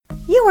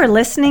You are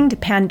listening to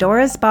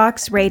Pandora's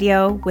Box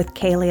Radio with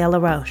Kalia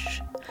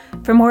LaRoche.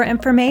 For more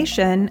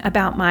information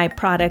about my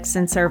products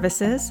and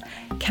services,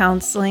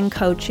 counseling,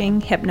 coaching,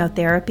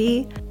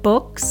 hypnotherapy,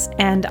 books,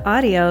 and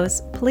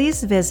audios,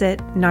 please visit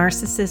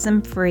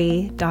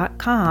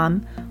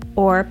narcissismfree.com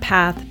or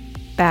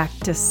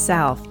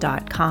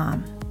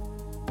pathbacktoself.com.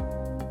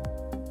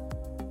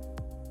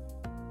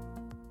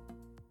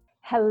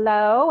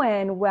 Hello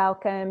and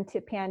welcome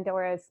to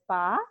Pandora's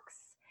Box.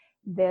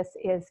 This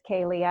is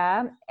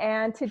Kalia,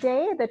 and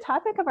today the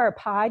topic of our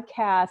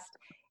podcast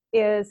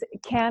is,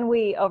 can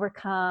we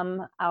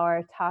overcome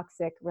our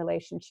toxic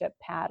relationship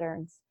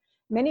patterns?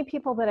 Many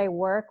people that I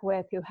work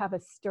with who have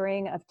a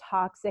string of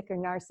toxic or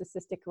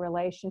narcissistic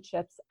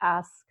relationships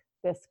ask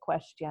this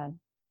question.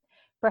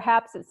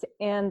 Perhaps it's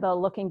in the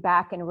looking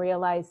back and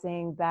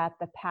realizing that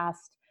the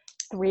past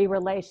 3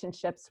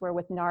 relationships were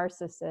with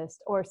narcissists,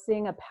 or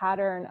seeing a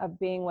pattern of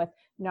being with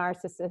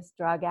narcissists,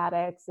 drug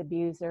addicts,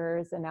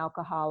 abusers, and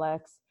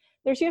alcoholics.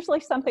 There's usually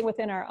something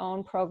within our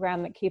own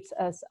program that keeps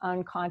us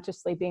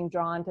unconsciously being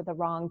drawn to the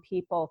wrong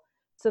people,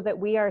 so that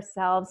we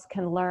ourselves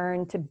can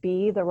learn to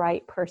be the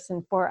right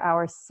person for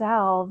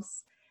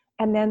ourselves,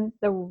 and then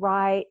the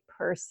right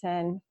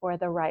person for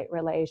the right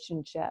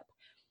relationship.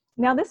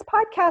 Now, this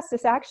podcast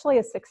is actually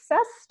a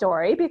success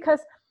story because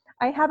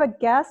I have a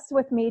guest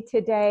with me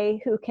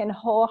today who can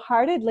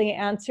wholeheartedly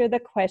answer the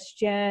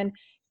question,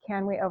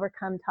 can we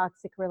overcome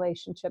toxic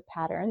relationship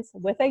patterns,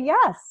 with a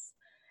yes.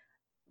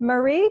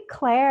 Marie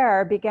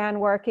Claire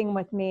began working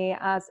with me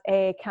as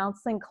a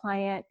counseling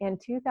client in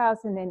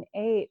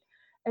 2008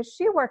 as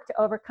she worked to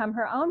overcome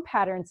her own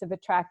patterns of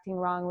attracting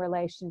wrong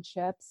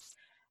relationships,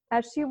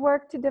 as she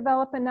worked to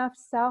develop enough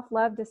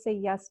self-love to say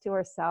yes to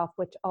herself,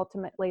 which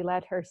ultimately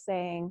led her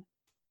saying,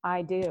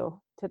 I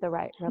do, to the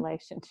right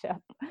relationship.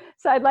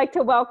 So I'd like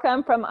to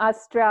welcome from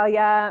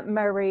Australia,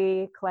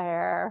 Marie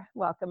Claire.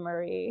 Welcome,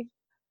 Marie.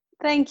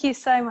 Thank you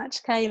so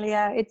much,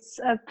 Kalia. It's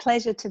a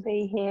pleasure to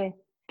be here.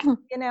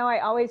 You know, I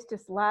always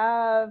just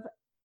love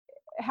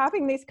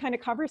having these kind of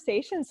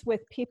conversations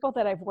with people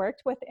that I've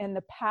worked with in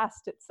the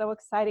past. It's so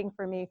exciting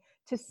for me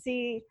to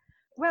see.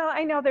 Well,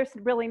 I know there's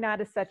really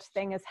not a such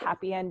thing as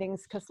happy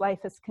endings because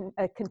life is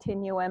a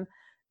continuum.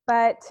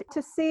 But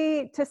to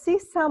see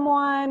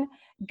someone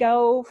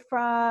go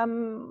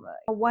from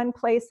one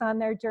place on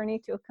their journey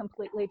to a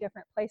completely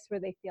different place where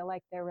they feel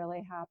like they're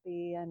really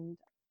happy and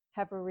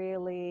have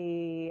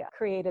really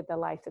created the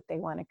life that they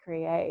want to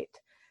create.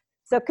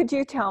 So could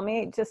you tell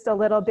me just a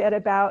little bit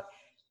about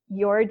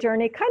your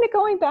journey, kind of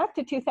going back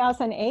to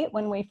 2008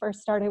 when we first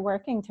started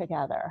working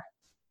together?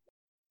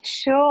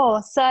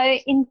 Sure. So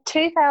in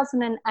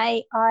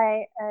 2008,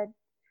 I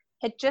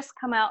had just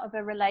come out of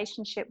a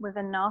relationship with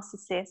a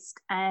narcissist,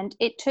 and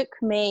it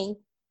took me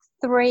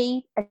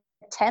 3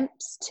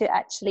 attempts to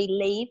actually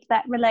leave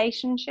that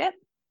relationship.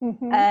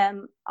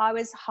 Mm-hmm. I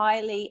was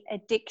highly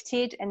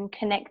addicted and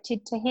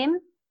connected to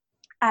him,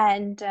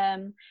 and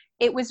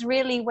it was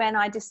really when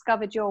I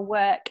discovered your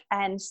work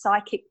and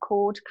psychic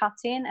cord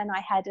cutting, and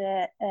I had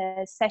a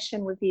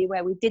session with you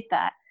where we did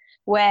that,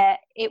 where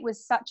it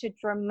was such a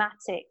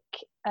dramatic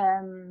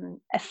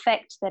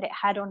effect that it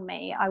had on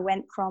me. I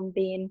went from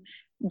being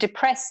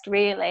depressed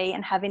really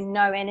and having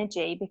no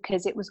energy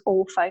because it was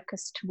all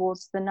focused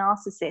towards the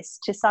narcissist,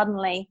 to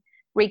suddenly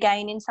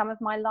regaining some of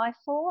my life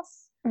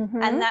force.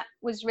 Mm-hmm. And that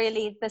was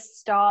really the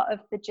start of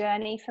the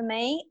journey for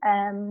me.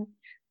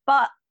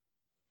 But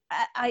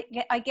I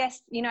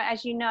guess, you know,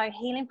 as you know,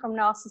 healing from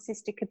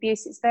narcissistic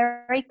abuse is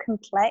very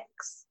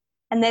complex,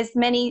 and there's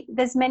many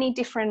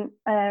different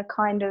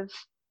kind of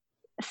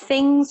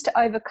things to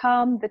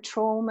overcome, the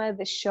trauma,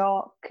 the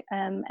shock,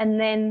 and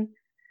then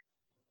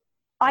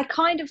I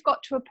kind of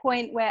got to a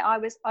point where I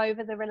was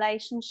over the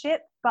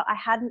relationship, but I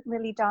hadn't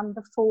really done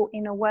the full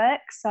inner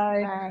work. So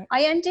right.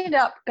 I ended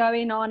up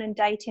going on and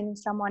dating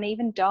someone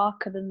even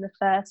darker than the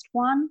first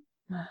one.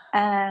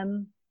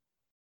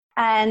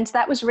 And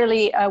that was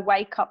really a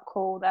wake-up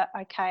call that,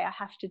 okay, I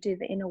have to do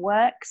the inner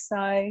work.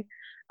 So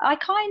I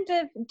kind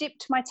of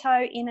dipped my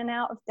toe in and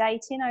out of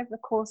dating over the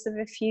course of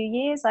a few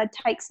years. I'd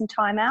take some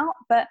time out,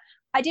 but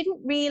I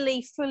didn't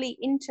really fully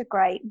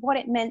integrate what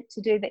it meant to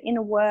do the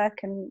inner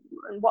work and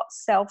what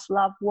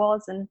self-love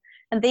was and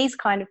these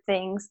kind of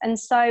things. And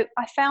so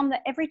I found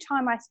that every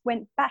time I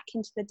went back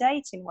into the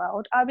dating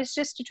world, I was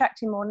just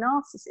attracting more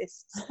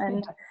narcissists,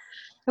 and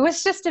it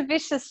was just a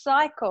vicious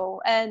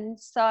cycle. And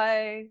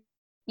so,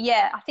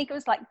 yeah, I think it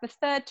was like the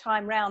 3rd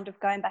time round of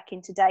going back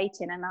into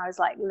dating, and I was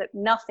like, look,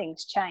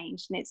 nothing's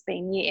changed and it's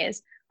been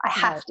years. I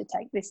have to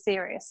take this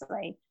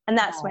seriously. And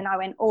that's when I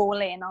went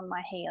all in on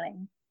my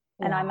healing.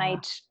 And I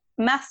made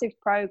massive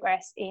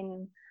progress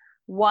in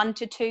 1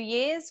 to 2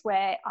 years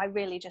where I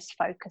really just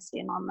focused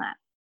in on that.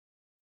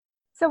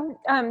 So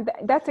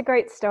that's a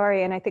great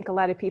story. And I think a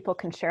lot of people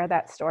can share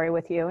that story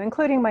with you,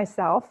 including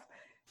myself.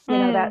 You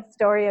know, that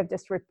story of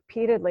just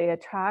repeatedly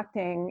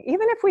attracting,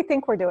 even if we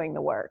think we're doing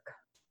the work,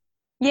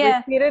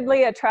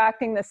 repeatedly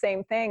attracting the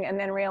same thing and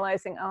then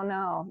realizing, oh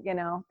no, you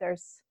know,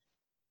 there's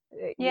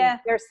Yeah.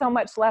 There's so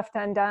much left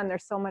undone.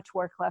 There's so much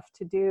work left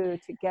to do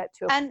to get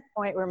to a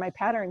point where my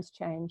patterns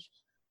change.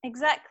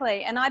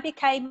 Exactly. And I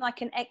became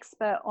like an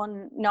expert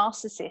on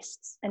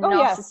narcissists and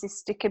Yes.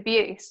 narcissistic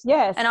abuse.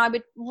 Yes. And I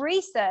would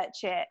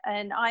research it.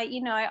 And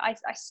I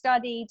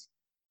studied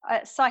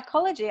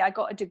psychology. I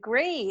got a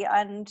degree,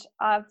 and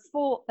I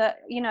thought that,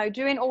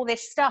 doing all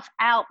this stuff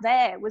out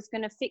there was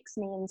going to fix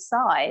me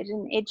inside,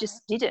 and it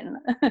just didn't.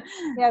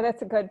 Yeah,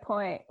 that's a good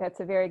point.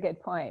 That's a very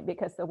good point,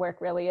 because the work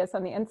really is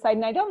on the inside.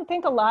 And I don't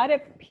think a lot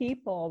of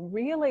people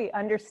really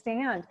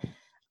understand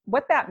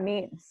what that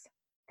means.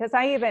 Because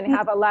I even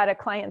have a lot of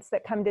clients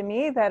that come to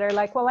me that are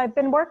like, well, I've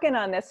been working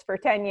on this for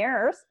 10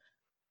 years,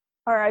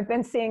 or I've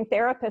been seeing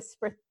therapists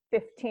for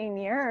 15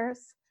 years.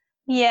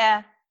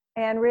 Yeah.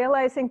 And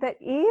realizing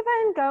that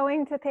even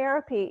going to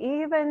therapy,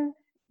 even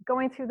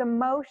going through the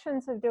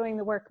motions of doing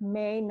the work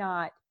may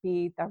not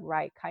be the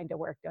right kind of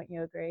work. Don't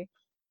you agree?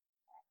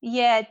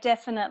 Yeah,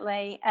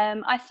 definitely.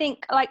 I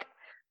think, like,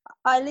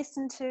 I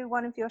listened to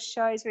one of your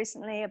shows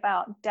recently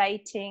about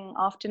dating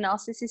after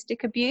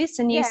narcissistic abuse,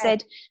 and you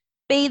said,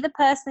 be the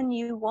person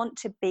you want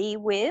to be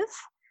with.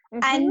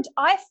 Mm-hmm. And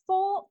I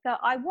thought that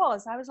I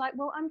was like,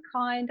 well, I'm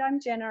kind, I'm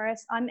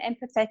generous, I'm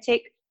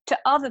empathetic to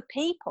other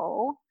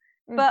people,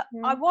 but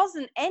I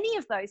wasn't any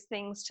of those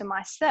things to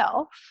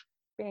myself.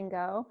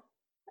 Bingo.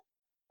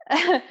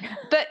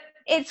 But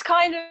it's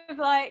kind of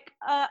like,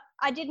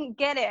 I didn't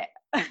get it.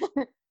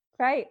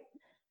 Right.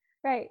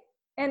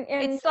 And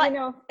it's like,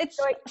 it's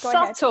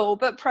subtle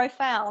but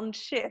profound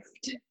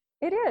shift.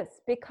 It is,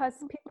 because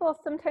people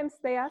sometimes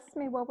they ask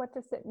me, well, what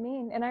does it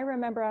mean? And I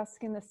remember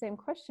asking the same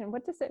question.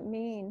 What does it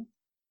mean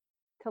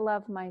to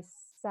love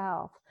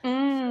myself?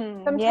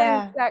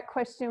 Sometimes that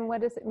question,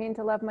 what does it mean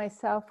to love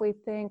myself? We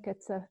think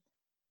it's a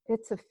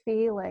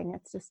feeling.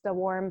 It's just a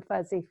warm,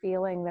 fuzzy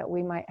feeling that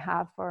we might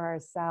have for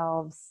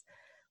ourselves,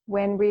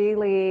 when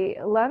really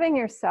loving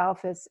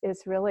yourself is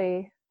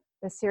really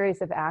a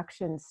series of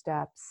action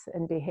steps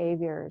and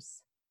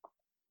behaviors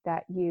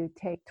that you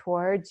take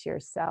towards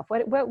yourself.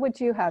 What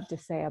would you have to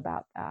say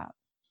about that?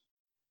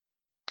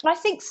 I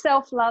think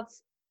self-love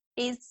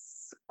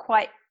is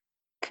quite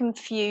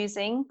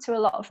confusing to a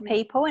lot of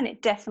people, and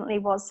it definitely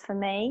was for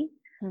me.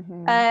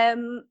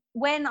 Mm-hmm.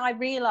 When I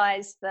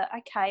realized that,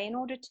 okay, in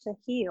order to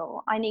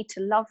heal, I need to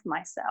love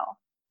myself.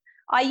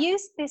 I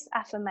used this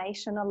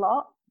affirmation a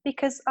lot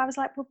because I was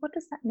like, well, what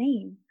does that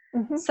mean?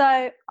 Mm-hmm.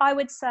 So I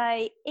would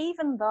say,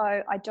 even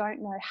though I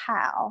don't know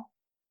how,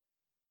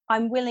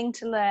 I'm willing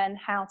to learn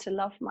how to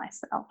love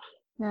myself.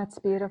 That's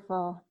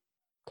beautiful.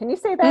 Can you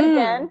say that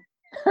again?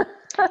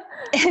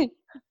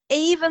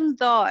 Even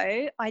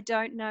though I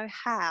don't know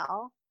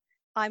how,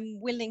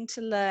 I'm willing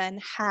to learn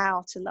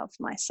how to love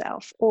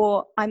myself,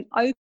 or I'm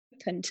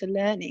open to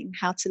learning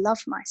how to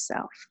love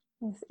myself.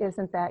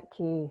 Isn't that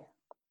key?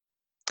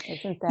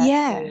 Isn't that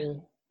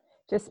key?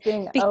 Just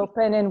being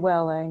open and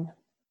willing.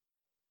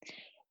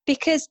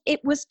 Because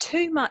it was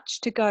too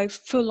much to go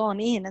full on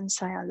in and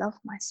say, I love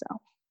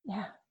myself.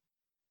 Yeah.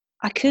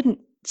 I couldn't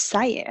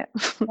say it.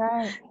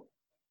 Right.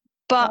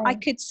 But I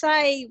could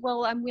say,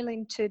 well, I'm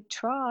willing to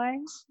try.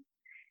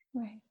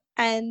 Right.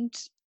 And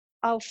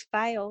I'll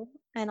fail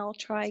and I'll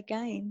try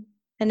again.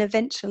 And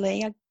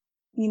eventually,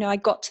 I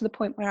got to the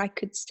point where I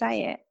could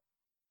say it.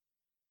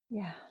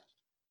 Yeah.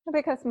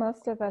 Because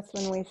most of us,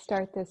 when we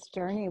start this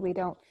journey, we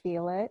don't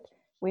feel it.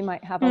 We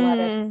might have a lot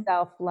of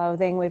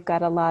self-loathing. We've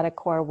got a lot of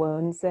core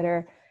wounds that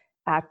are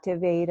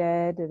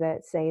activated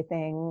that say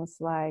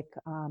things like,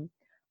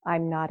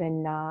 I'm not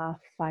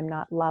enough, I'm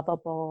not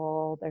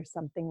lovable, there's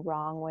something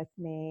wrong with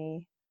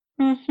me.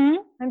 Mm-hmm.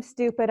 I'm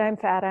stupid, I'm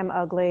fat, I'm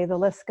ugly, the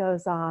list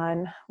goes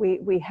on.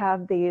 We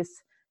have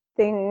these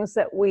things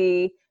that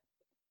we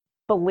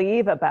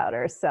believe about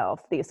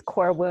ourselves, these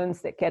core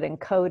wounds that get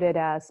encoded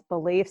as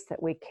beliefs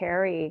that we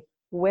carry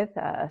with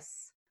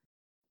us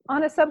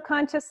on a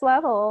subconscious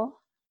level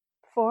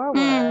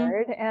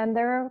forward. And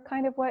they're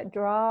kind of what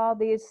draw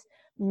these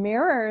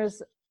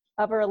mirrors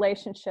of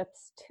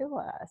relationships to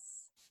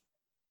us.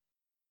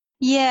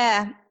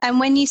 Yeah. And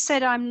when you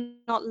said I'm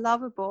not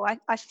lovable,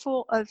 I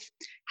thought of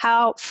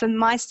how, for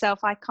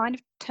myself, I kind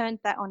of turned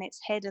that on its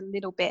head a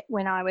little bit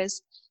when I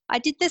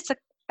did this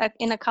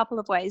in a couple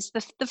of ways.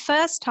 The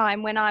first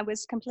time, when I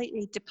was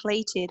completely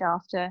depleted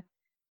after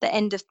the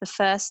end of the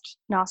first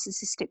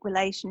narcissistic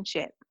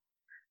relationship,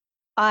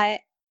 I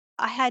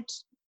had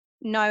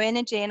no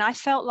energy, and I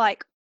felt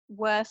like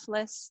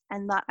worthless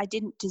and that I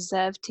didn't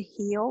deserve to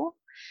heal.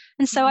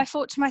 And so I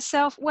thought to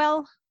myself,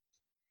 well,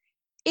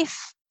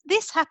 if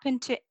this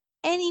happened to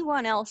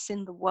anyone else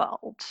in the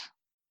world,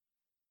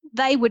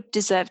 they would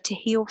deserve to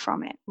heal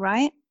from it,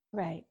 right?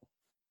 Right.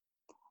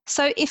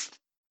 So if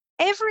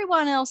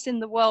everyone else in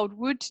the world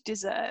would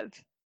deserve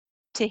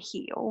to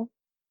heal,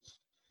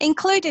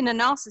 including a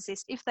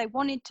narcissist, if they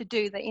wanted to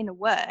do the inner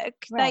work,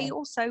 they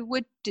also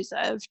would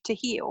deserve to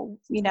heal,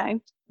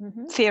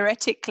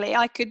 Theoretically,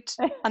 I could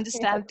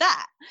understand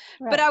that.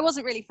 Right. But I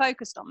wasn't really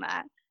focused on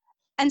that.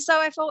 And so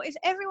I thought, if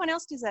everyone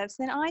else deserves,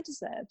 then I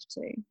deserve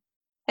to.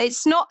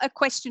 It's not a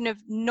question of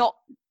not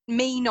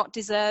me not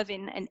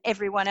deserving and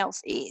everyone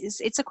else is.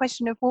 It's a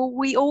question of, well,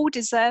 we all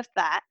deserve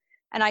that,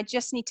 and I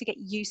just need to get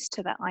used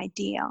to that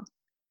idea.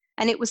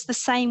 And it was the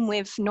same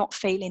with not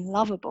feeling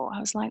lovable. I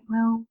was like,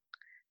 well,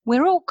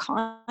 we're all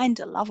kind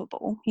of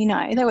lovable, you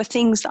know. There were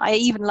things that I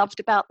even loved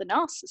about the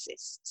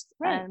narcissists.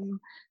 Right.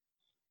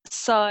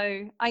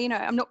 So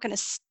I'm not going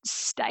to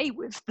stay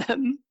with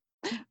them,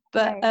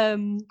 but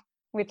right.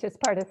 Which is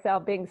part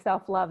of being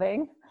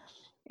self-loving.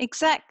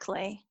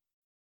 Exactly.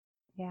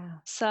 Yeah.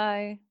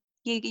 So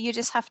you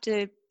just have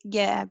to,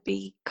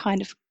 be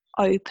kind of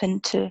open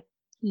to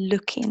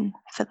looking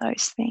for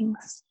those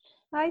things.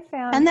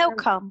 And they'll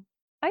come.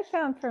 I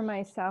found for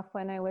myself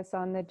when I was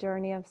on the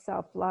journey of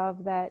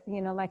self-love that,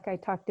 like I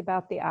talked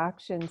about the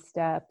action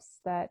steps,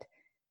 that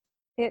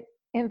it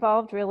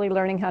involved really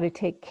learning how to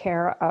take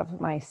care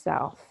of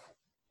myself,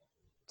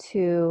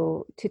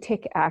 to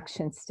take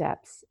action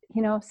steps,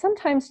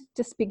 sometimes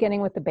just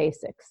beginning with the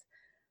basics.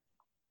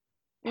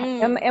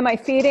 Am I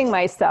feeding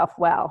myself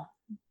well?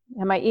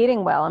 Am I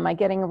eating well? Am I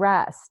getting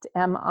rest?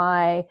 Am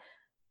I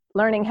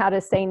learning how to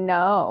say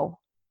no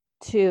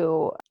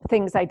to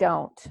things I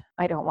don't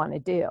want to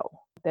do,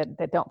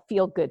 that don't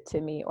feel good to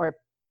me, or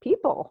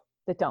people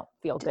that don't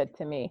feel good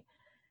to me?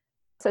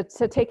 So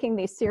taking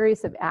these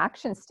series of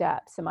action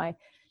steps, am I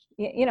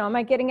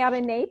getting out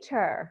in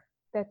nature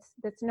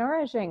that's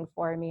nourishing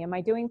for me? Am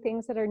I doing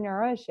things that are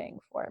nourishing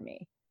for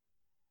me?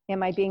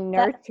 Am I being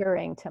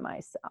nurturing to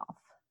myself?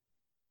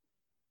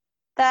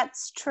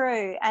 That's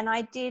true. And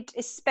I did,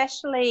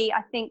 especially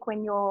I think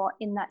when you're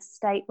in that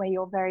state where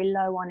you're very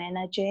low on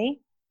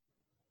energy,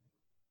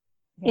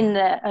 in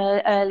the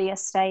earlier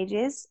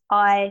stages,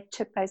 I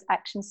took those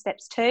action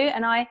steps too.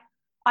 And I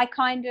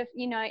kind of,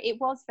 it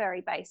was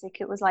very basic.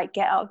 It was like,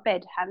 get out of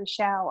bed, have a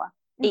shower,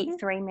 eat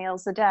 3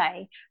 meals a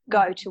day,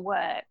 go to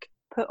work,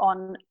 put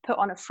on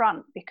a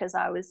front, because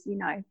I was,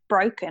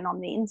 broken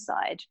on the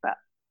inside. But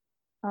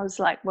I was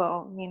like,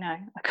 well, I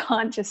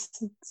can't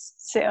just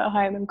sit at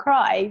home and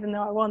cry, even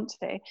though I want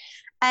to.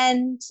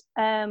 And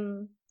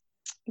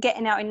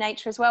getting out in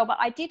nature as well. But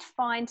I did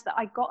find that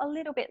I got a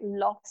little bit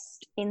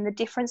lost in the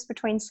difference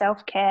between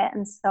self-care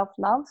and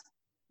self-love,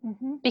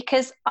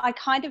 because I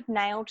kind of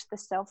nailed the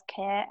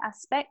self-care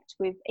aspect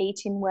with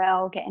eating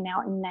well, getting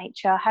out in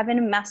nature, having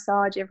a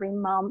massage every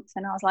month.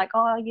 And I was like,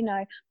 oh,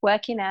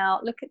 working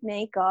out, look at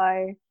me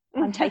go.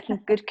 I'm taking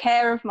good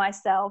care of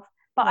myself.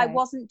 But right. I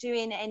wasn't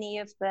doing any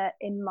of the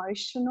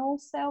emotional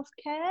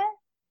self-care.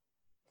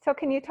 So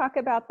can you talk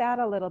about that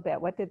a little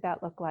bit? What did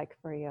that look like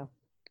for you?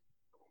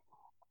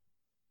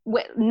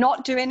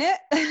 Not doing it,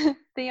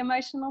 the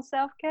emotional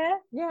self-care?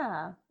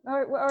 Yeah,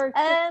 or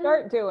to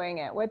start doing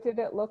it. What did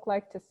it look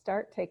like to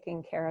start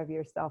taking care of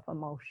yourself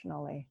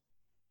emotionally?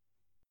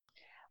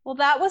 Well,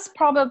 that was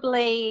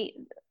probably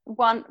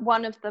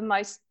one of the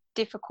most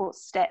difficult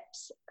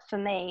steps for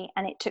me,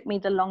 and it took me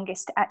the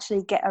longest to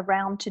actually get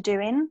around to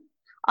doing.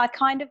 I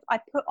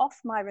put off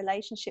my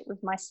relationship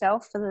with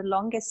myself for the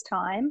longest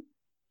time,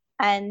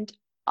 and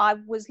I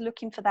was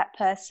looking for that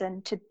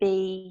person to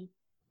be,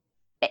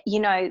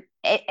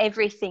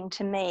 everything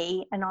to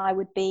me, and I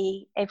would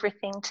be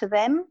everything to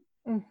them.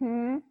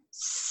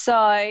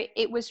 So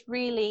it was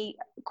really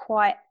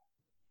quite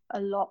a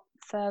lot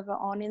further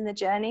on in the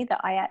journey that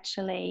I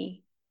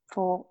actually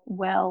thought,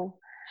 well,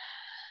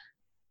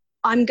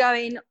 I'm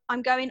going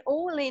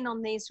all in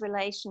on these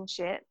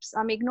relationships.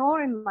 I'm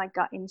ignoring my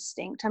gut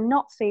instinct. I'm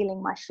not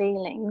feeling my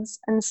feelings.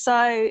 And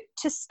so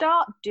to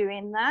start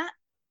doing that,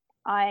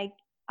 I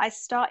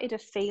started a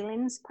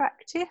feelings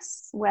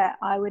practice where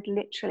I would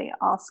literally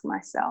ask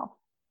myself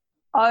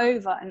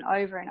over and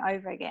over and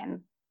over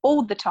again,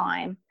 all the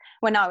time.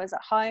 When I was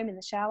at home in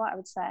the shower, I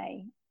would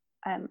say,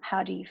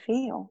 how do you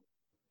feel?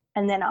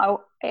 And then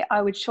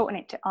I would shorten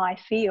it to I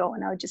feel,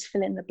 and I would just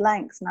fill in the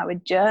blanks, and I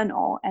would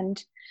journal.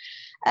 And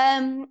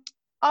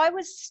I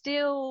was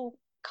still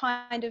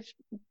kind of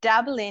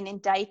dabbling in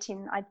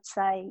dating, I'd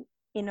say,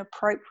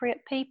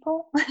 inappropriate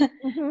people.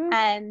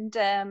 And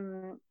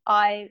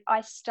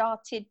I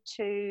started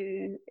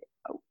to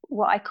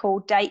what I call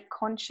date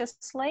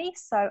consciously.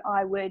 So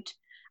I would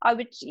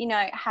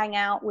hang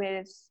out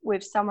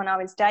with someone I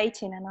was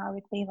dating, and I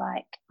would be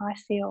like, I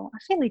feel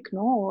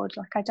ignored.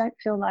 Like, I don't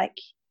feel like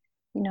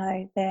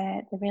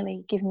they're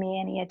really giving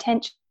me any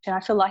attention. I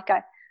feel like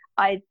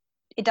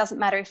it doesn't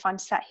matter if I'm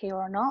sat here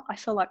or not. I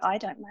feel like I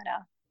don't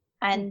matter.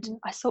 And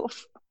I sort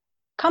of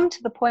come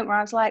to the point where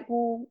I was like,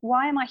 well,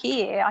 why am I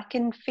here? I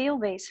can feel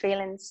these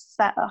feelings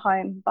sat at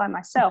home by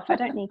myself. I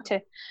don't need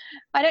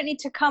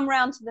to come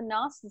round to the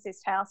narcissist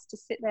house to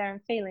sit there and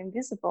feel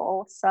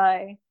invisible.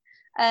 So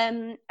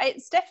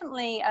it's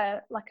definitely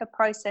like a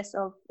process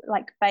of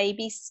like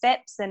baby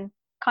steps and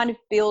kind of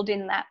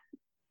building that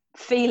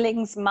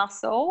feelings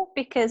muscle,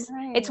 because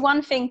it's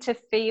one thing to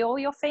feel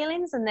your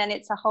feelings, and then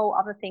it's a whole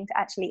other thing to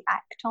actually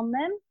act on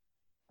them.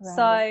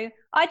 So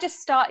I just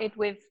started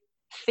with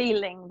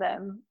feeling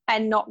them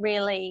and not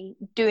really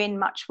doing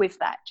much with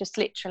that, just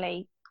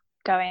literally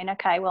going,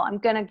 okay, well, I'm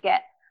going to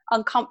get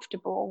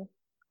uncomfortable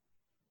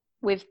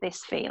with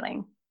this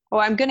feeling.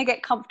 or I'm going to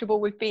get comfortable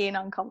with being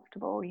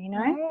uncomfortable, you know?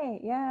 Right.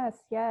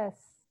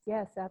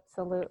 Yes,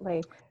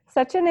 absolutely.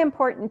 Such an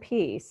important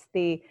piece,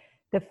 the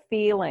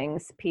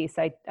feelings piece.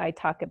 I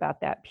talk about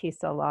that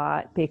piece a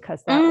lot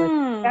because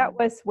that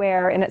was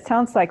where, and it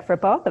sounds like for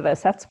both of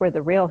us, that's where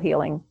the real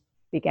healing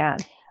began.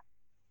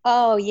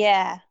 Oh,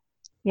 yeah.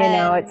 You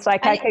know, it's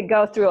like I could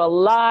go through a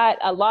lot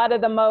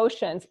of the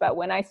motions, but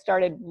when I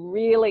started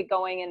really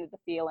going into the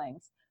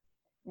feelings,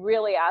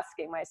 really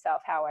asking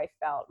myself how I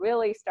felt,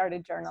 really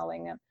started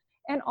journaling them,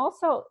 and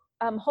also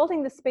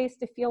holding the space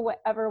to feel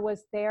whatever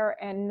was there,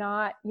 and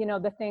not, you know,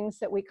 the things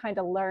that we kind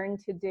of learn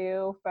to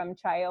do from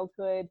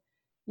childhood.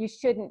 You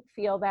shouldn't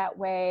feel that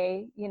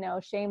way, you know,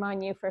 shame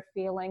on you for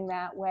feeling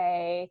that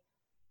way.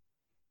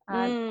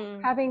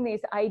 Having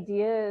these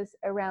ideas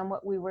around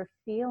what we were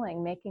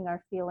feeling, making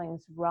our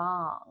feelings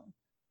wrong.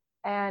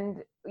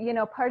 And, you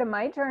know, part of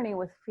my journey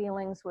with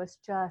feelings was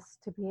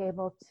just to be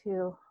able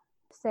to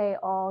say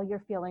all your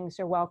feelings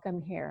are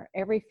welcome here.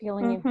 Every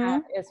feeling you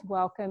have is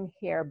welcome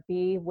here.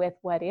 Be with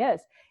what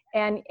is.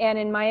 And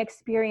in my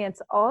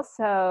experience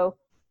also,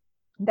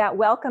 that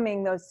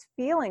welcoming those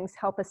feelings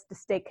help us to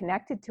stay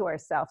connected to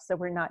ourselves, so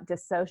we're not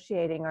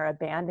dissociating or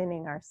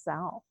abandoning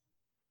ourselves.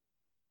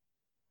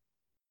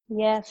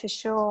 Yeah, for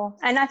sure.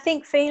 And I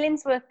think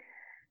feelings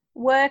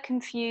were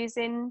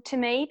confusing to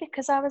me,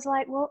 because I was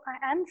like, well,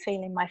 I am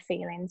feeling my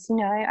feelings, you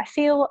know. I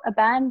feel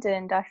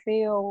abandoned, I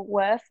feel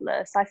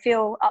worthless, I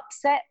feel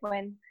upset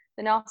when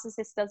the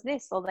narcissist does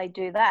this or they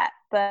do that.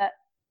 But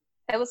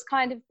it was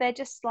kind of, they're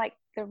just like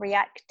the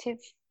reactive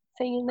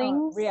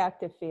feelings.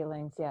 Reactive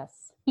feelings,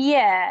 yes.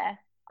 Yeah,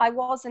 I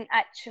wasn't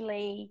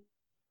actually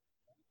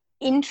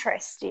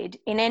interested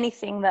in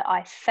anything that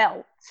I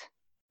felt.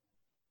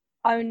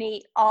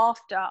 Only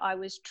after I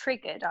was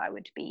triggered I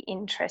would be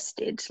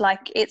interested.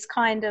 Like, it's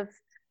kind of,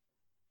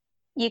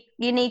 you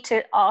need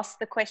to ask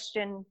the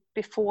question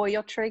before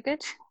you're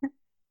triggered.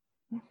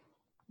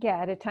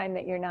 Yeah, at a time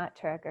that you're not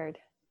triggered.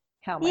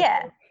 How am I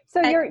Yeah.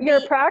 So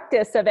your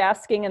practice of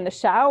asking in the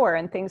shower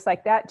and things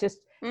like that, just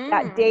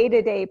that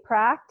day-to-day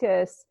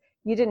practice,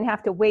 you didn't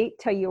have to wait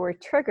till you were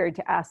triggered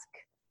to ask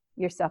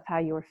yourself how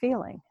you were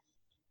feeling.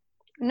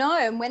 No,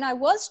 and when I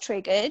was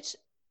triggered,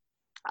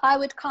 I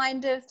would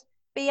kind of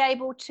be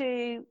able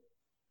to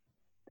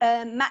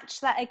match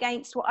that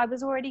against what I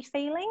was already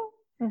feeling.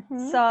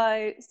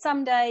 So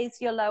some days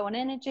you're low on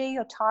energy,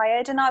 you're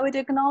tired, and I would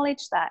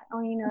acknowledge that.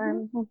 Oh, you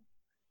know, I'm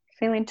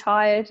feeling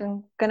tired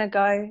and going to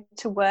go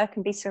to work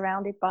and be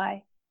surrounded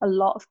by a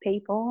lot of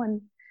people,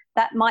 and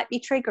that might be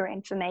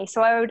triggering for me.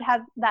 So I would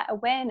have that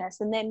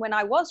awareness. And then when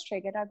I was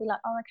triggered, I'd be like,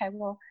 oh, okay,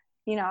 well,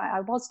 you know, I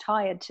was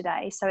tired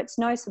today, so it's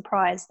no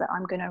surprise that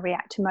I'm going to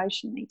react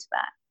emotionally to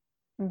that.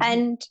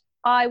 And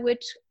I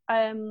would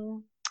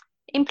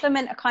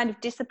implement a kind of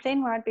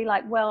discipline where I'd be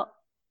like, well,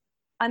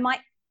 I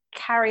might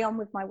carry on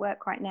with my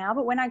work right now,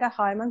 but when I go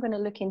home, I'm going to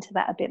look into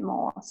that a bit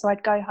more. So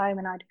I'd go home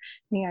and I'd,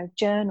 you know,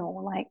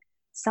 journal, like,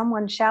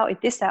 someone shouted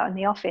this out in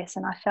the office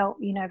and I felt,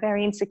 you know,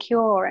 very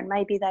insecure, and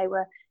maybe they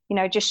were, you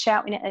know, just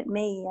shouting it at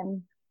me.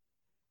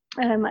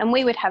 And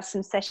we would have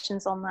some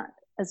sessions on that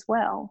as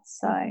well.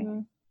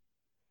 So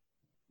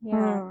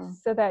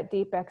so that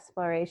deep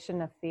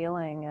exploration of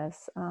feeling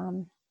is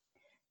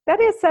that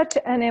is such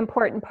an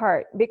important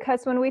part,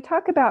 because when we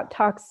talk about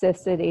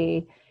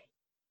toxicity,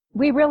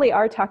 we really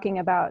are talking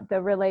about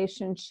the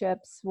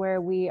relationships where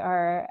we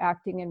are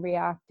acting and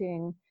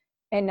reacting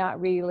and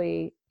not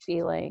really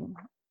feeling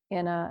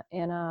in a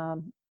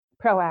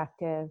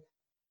proactive,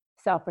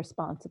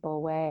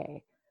 self-responsible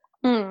way.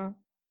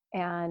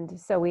 And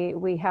so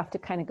we have to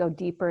kind of go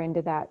deeper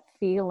into that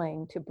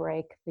feeling to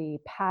break the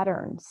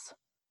patterns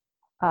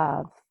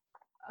of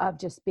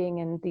just being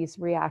in these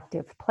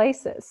reactive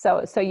places.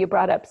 So you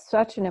brought up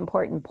such an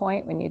important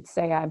point when you'd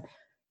say, I'm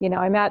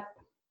at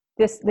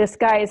this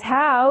guy's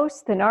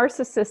house, the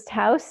narcissist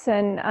house,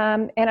 and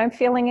I'm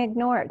feeling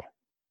ignored.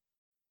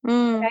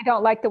 And I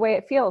don't like the way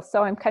it feels,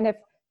 so I'm kind of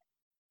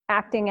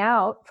acting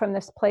out from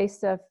this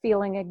place of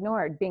feeling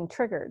ignored, being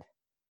triggered.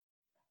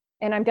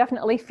 And I'm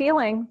definitely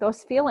feeling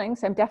those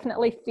feelings. I'm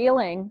definitely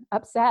feeling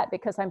upset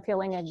because I'm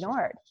feeling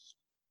ignored.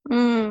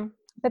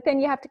 But then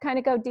you have to kind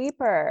of go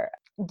deeper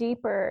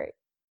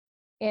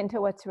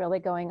into what's really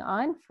going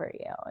on for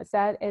you.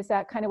 Is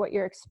that kind of what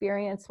your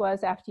experience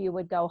was after you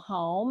would go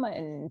home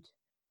and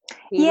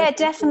yeah,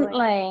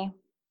 definitely.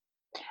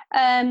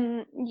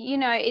 You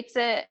know, it's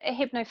a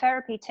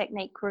hypnotherapy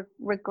technique,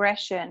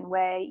 regression,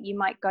 where you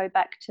might go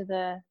back to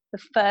the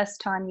first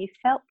time you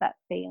felt that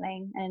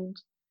feeling. And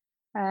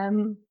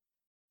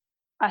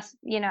I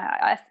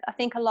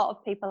think a lot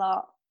of people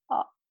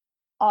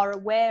are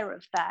aware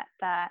of that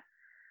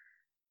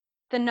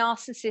the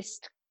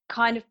narcissist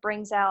kind of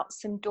brings out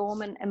some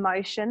dormant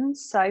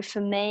emotions. So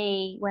for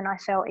me, when I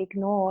felt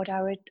ignored,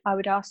 I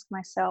would ask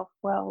myself,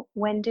 well,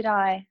 when did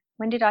I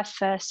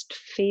first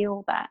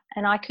feel that?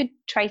 And I could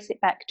trace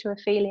it back to a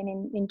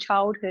feeling in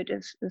childhood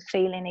of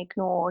feeling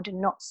ignored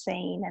and not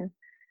seen.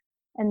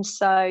 And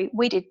so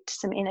we did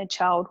some inner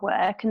child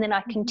work, and then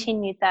I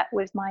continued that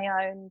with my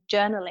own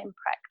journaling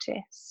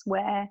practice,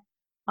 where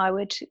I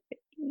would,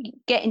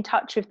 get in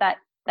touch with that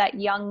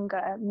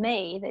younger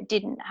me that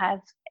didn't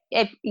have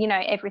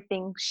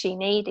everything she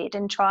needed,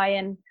 and try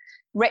and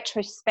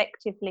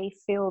retrospectively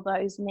fill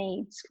those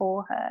needs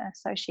for her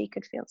so she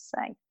could feel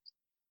safe.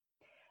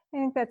 I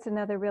think that's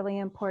another really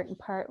important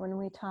part when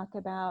we talk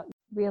about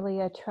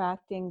really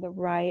attracting the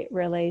right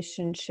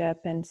relationship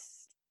and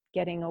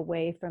getting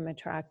away from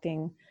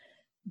attracting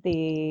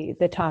the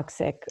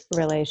toxic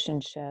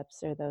relationships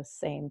or those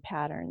same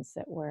patterns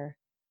that we're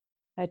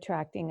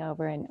attracting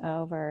over and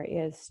over,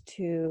 is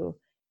to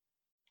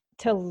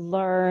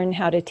learn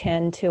how to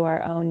tend to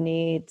our own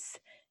needs,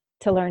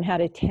 to learn how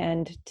to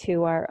tend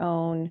to our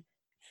own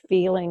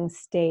feeling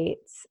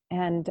states,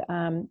 and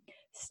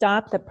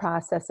stop the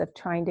process of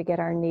trying to get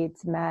our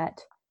needs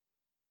met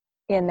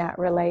in that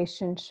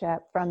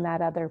relationship from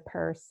that other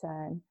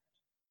person,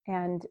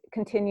 and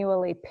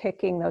continually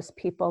picking those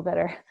people that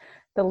are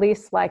the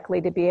least likely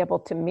to be able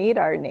to meet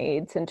our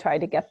needs and try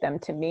to get them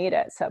to meet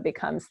it. So it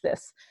becomes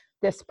this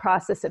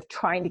process of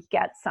trying to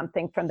get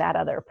something from that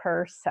other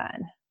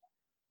person,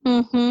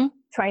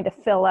 trying to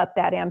fill up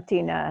that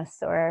emptiness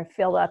or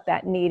fill up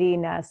that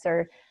neediness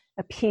or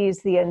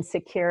appease the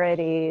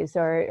insecurities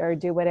or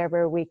do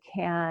whatever we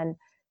can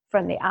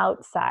from the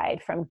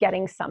outside, from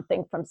getting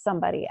something from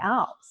somebody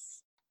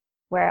else,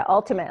 where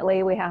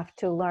ultimately we have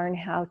to learn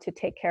how to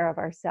take care of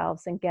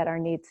ourselves and get our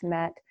needs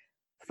met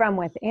from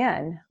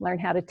within, learn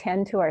how to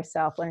tend to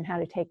ourselves, learn how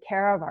to take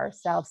care of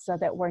ourselves so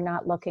that we're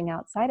not looking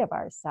outside of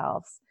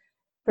ourselves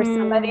for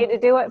somebody to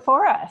do it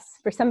for us,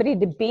 for somebody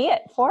to be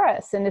it for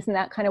us. And isn't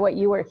that kind of what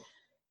you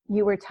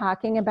were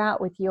talking about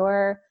with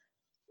your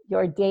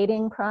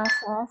dating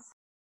process?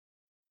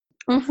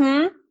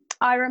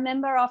 I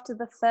remember after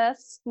the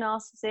first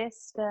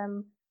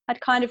narcissist,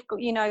 I'd kind of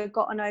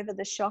gotten over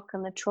the shock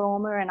and the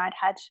trauma, and I'd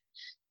had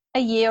a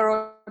year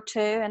or two,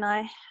 and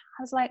I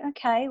was like,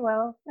 okay,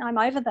 well, I'm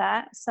over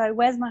that, so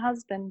where's my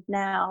husband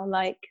now?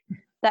 Like,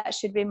 that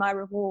should be my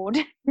reward.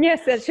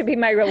 Yes, that should be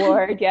my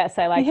reward. Yes,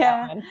 I like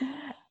that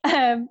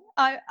one.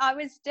 I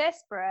was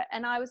desperate,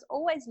 and I was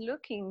always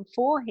looking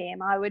for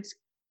him. I would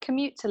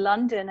commute to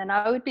London, and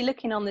I would be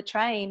looking on the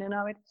train, and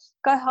I would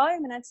go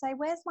home and I'd say,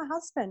 where's my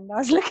husband? I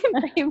was looking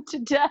for him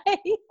today.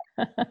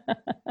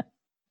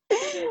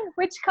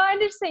 Which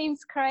kind of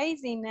seems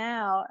crazy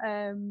now.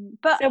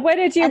 But so what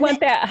did you want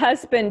that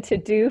husband to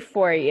do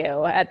for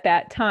you at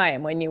that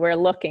time when you were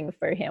looking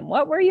for him?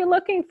 What were you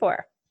looking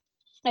for?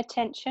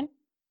 Attention.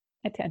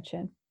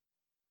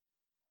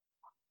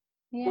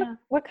 Yeah.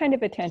 What kind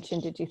of attention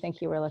did you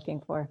think you were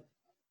looking for?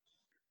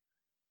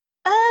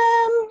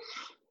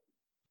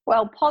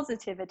 Well,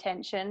 positive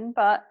attention,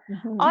 but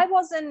I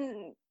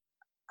wasn't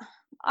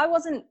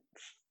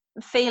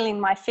feeling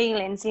my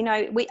feelings.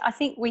 I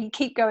think we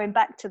keep going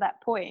back to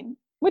that point,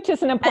 which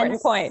is an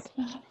important point.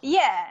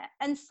 Yeah.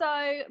 And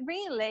so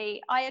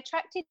really I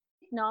attracted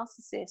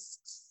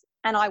narcissists,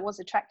 and I was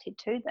attracted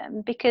to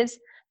them because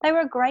they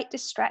were a great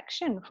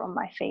distraction from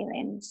my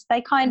feelings.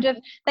 They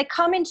they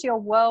come into your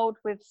world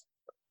with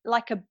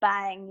like a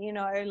bang,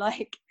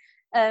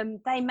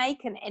 they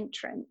make an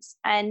entrance,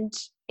 and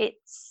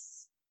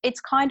it's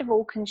kind of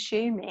all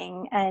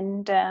consuming.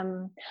 And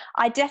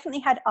I definitely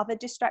had other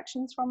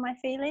distractions from my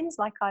feelings,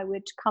 like I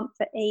would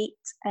comfort eat,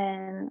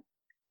 and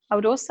I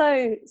would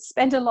also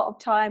spend a lot of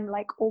time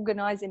like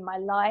organizing my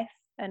life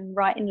and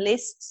writing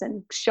lists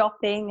and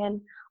shopping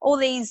and all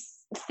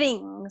these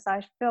things.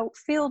 I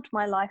filled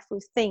my life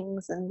with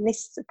things and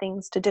lists of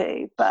things to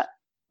do, but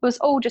it was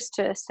all just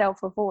to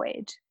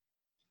self-avoid.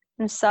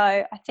 And so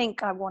I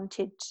think I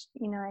wanted,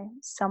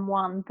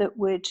 someone that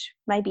would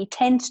maybe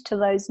tend to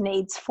those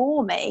needs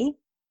for me,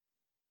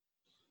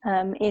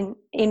 in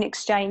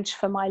exchange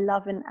for my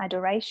love and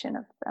adoration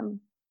of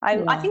them.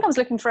 I think I was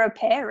looking for a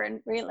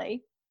parent,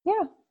 really.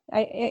 Yeah,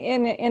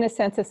 in a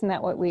sense, isn't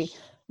that what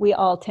we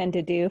all tend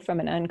to do from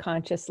an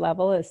unconscious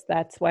level? Is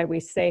that's why we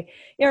say,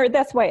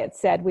 that's why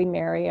it's said we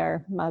marry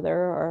our mother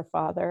or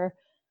father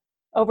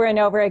over and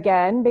over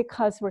again,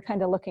 because we're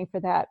kind of looking for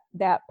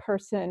that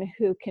person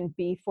who can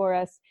be for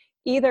us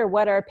either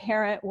what our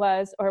parent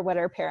was or what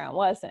our parent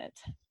wasn't,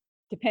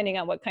 depending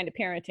on what kind of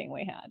parenting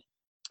we had.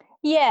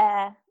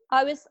 Yeah,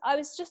 I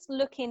was just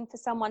looking for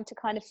someone to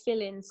kind of fill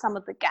in some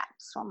of the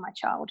gaps from my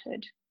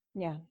childhood.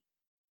 Yeah,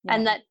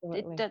 and that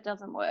that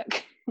doesn't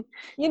work.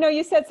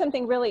 You said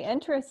something really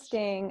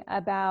interesting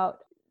about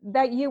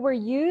that you were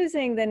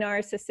using the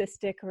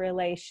narcissistic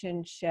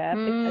relationship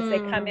because they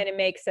come in and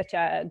make such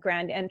a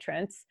grand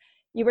entrance.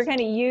 You were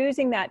kind of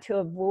using that to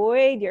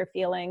avoid your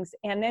feelings.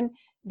 And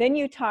then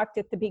you talked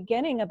at the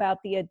beginning about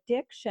the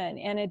addiction,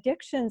 and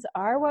addictions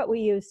are what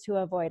we use to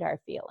avoid our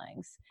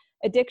feelings.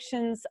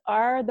 Addictions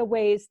are the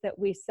ways that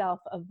we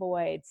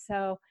self-avoid.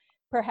 So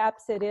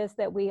perhaps it is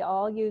that we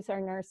all use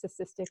our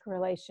narcissistic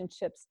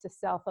relationships to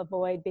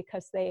self-avoid,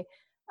 because they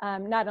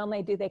not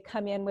only do they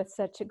come in with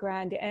such a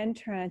grand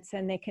entrance,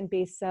 and they can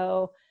be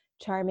so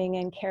charming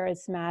and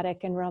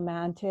charismatic and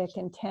romantic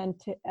and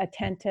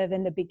attentive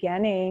in the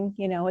beginning,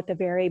 at the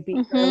very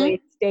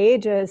early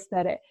stages,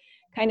 that it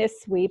kind of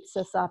sweeps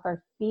us off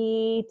our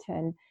feet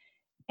and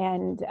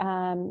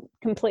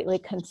completely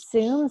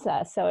consumes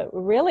us. So it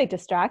really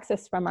distracts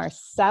us from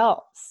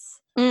ourselves.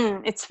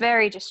 It's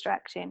very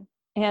distracting.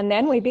 And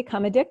then we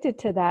become addicted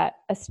to that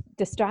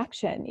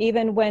distraction.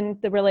 Even when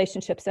the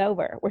relationship's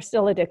over, we're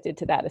still addicted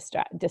to that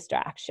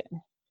distraction.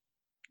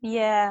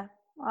 Yeah,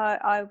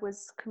 I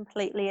was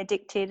completely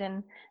addicted.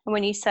 And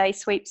when you say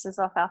sweeps us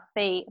off our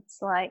feet, it's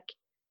like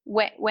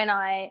when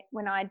I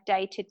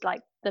dated,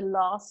 like the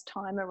last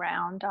time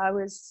around, I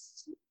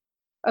was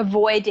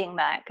avoiding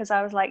that, because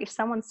I was like, if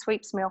someone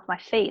sweeps me off my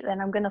feet, then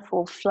I'm going to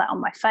fall flat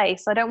on my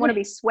face. I don't want to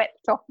be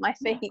swept off my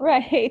feet.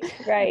 Right.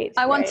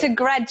 I want to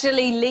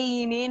gradually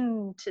lean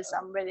into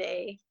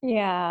somebody.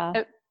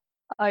 Yeah.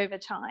 Over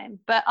time.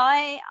 But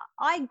I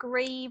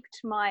grieved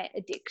my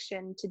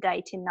addiction to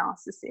dating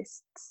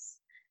narcissists,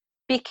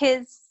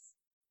 because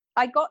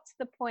I got to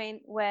the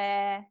point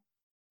where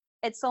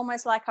it's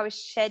almost like I was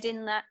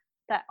shedding that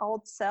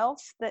old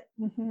self that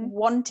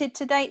wanted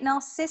to date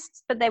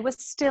narcissists, but there was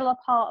still a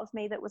part of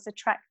me that was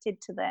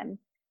attracted to them.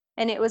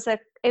 And it was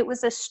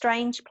a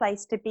strange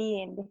place to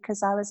be in,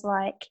 because I was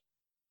like,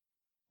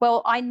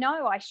 well, I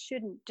know I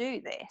shouldn't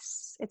do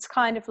this. It's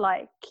kind of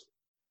like,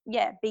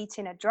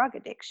 beating a drug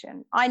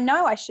addiction. I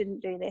know I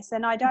shouldn't do this,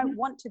 and I don't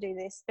want to do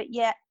this, but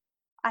yet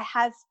I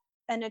have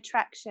an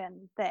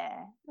attraction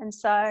there. And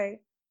so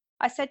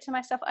I said to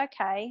myself,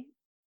 okay,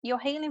 you're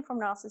healing from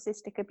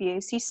narcissistic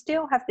abuse. You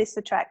still have this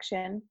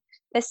attraction.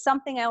 There's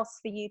something else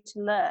for you to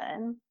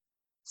learn.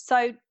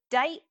 So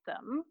date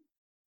them.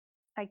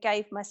 I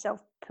gave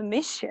myself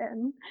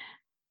permission,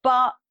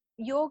 but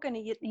you're going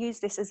to use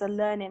this as a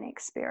learning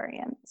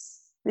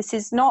experience. This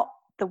is not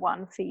the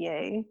one for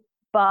you,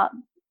 but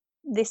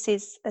this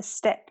is a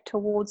step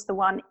towards the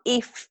one,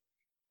 if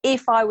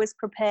I was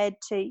prepared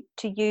to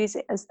use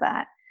it as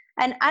that.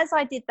 And as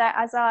I did that,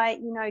 as I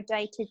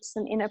dated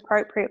some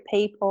inappropriate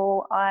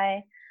people,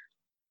 I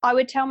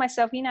would tell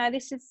myself,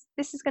 this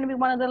is going to be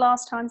one of the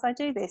last times I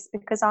do this,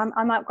 because I'm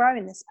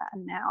outgrowing this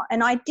pattern now.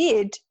 And I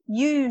did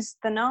use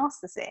the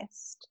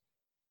narcissist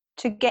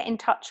to get in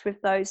touch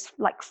with those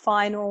like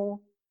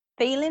final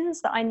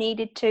feelings that I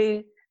needed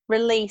to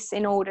release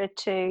in order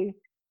to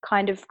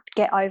kind of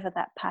get over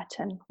that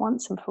pattern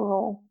once and for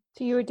all.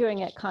 So you were doing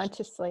it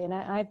consciously, and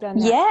I've done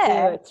that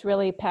too. It's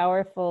really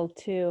powerful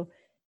to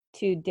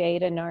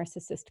date a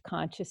narcissist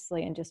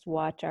consciously and just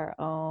watch our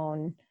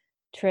own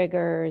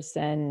triggers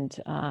and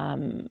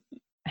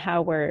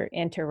how we're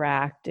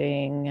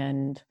interacting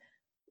and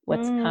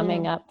what's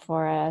coming up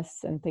for us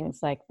and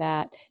things like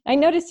that. I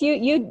noticed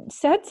you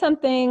said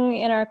something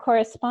in our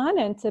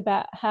correspondence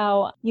about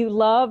how you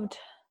loved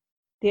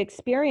the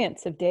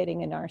experience of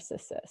dating a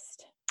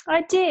narcissist.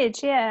 I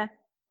did, yeah.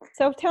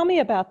 So tell me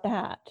about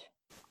that.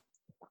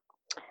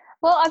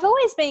 Well, I've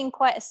always been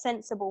quite a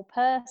sensible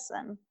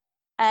person,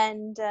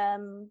 and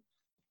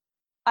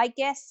I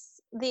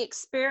guess the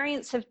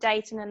experience of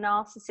dating a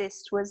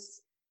narcissist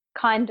was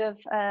kind of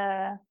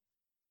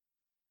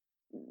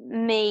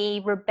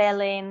me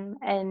rebelling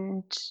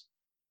and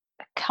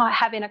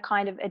having a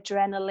kind of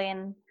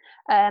adrenaline.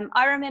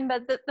 I remember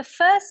that the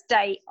first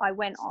date I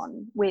went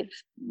on with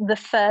the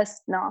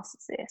first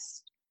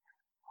narcissist,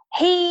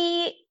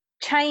 he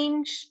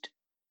changed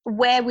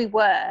where we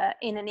were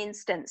in an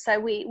instant. So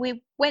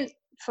we went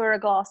for a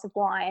glass of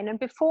wine, and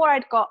before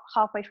I'd got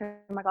halfway through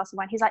my glass of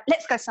wine, he's like,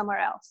 let's go somewhere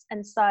else.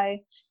 And so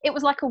it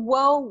was like a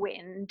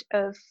whirlwind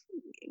of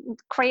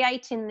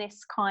creating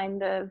this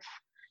kind of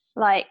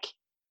like,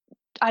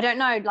 I don't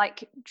know,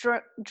 like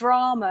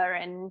drama,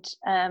 and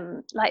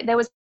like there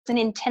was an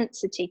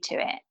intensity to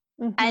it.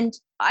 And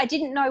I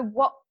didn't know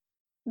what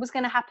was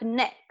going to happen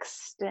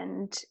next,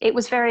 and it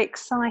was very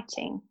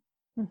exciting.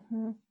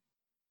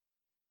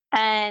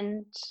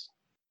 And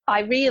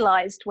I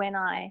realized when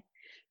I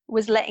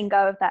was letting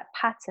go of that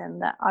pattern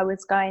that I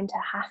was going to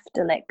have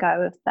to let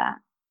go of that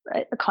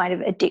kind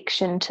of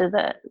addiction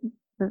to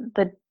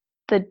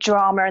the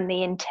drama and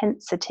the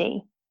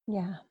intensity.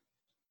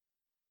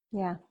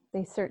 Yeah,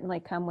 they certainly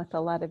come with a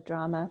lot of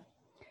drama,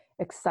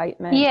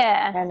 excitement,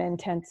 and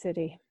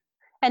intensity.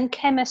 And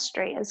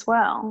chemistry as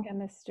well.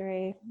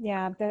 Chemistry,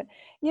 yeah. But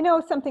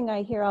something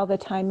I hear all the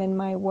time in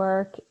my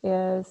work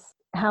is,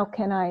 how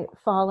can I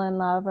fall in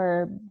love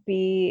or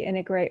be in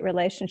a great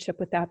relationship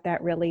without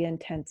that really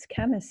intense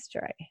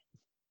chemistry?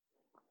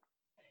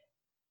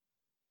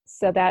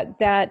 So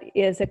that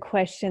is a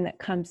question that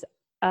comes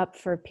up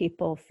for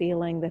people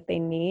feeling that they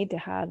need to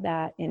have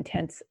that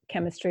intense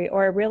chemistry,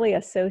 or really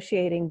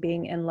associating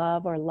being in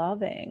love or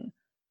loving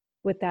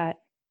with that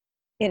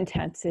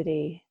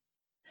intensity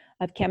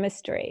of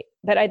chemistry.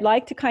 But I'd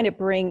like to kind of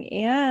bring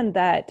in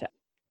that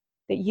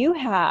you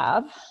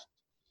have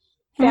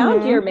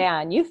found your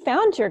man. You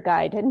found your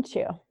guy, didn't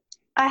you?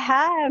 I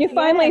have. You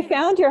finally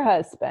found your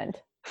husband.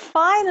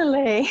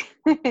 Finally.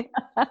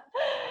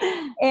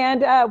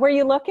 And were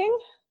you looking?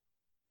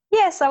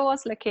 Yes, I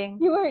was looking.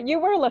 You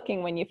were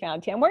looking when you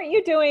found him. Weren't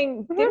you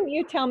doing, didn't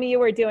you tell me you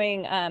were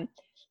doing,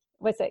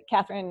 was it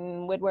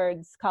Catherine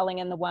Woodward's Calling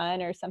in the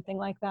One or something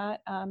like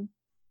that?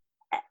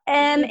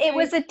 It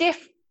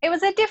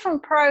was a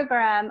different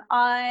program.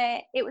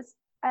 It was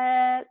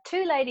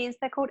two ladies.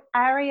 They're called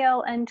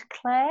Ariel and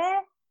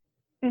Claire.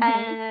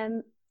 Mm-hmm.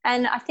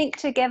 And I think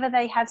together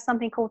they have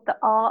something called The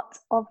Art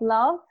of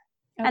Love.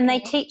 Okay. And they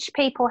teach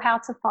people how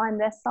to find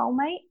their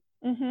soulmate.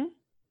 Mm-hmm.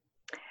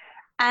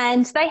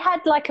 And they had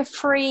like a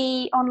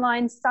free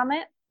online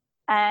summit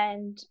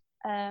and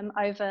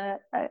over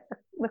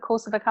the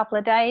course of a couple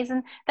of days,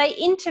 and they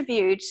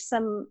interviewed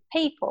some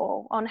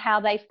people on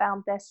how they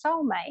found their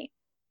soulmate.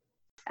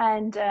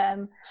 And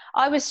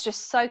I was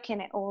just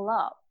soaking it all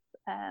up.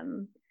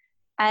 And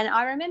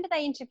I remember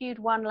they interviewed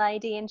one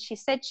lady, and she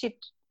said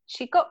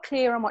she got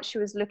clear on what she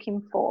was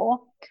looking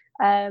for.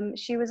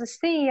 She was a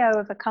CEO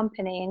of a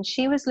company, and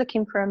she was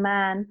looking for a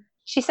man.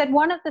 She said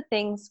one of the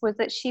things was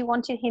that she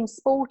wanted him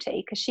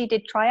sporty because she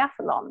did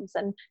triathlons,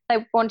 and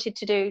she wanted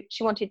to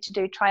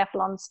do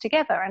triathlons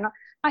together. And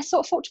I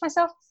sort of thought to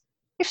myself,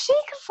 if she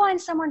can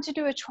find someone to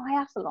do a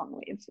triathlon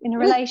with in a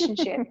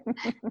relationship,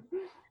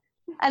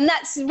 and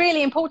that's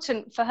really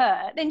important for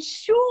her, then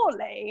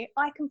surely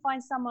I can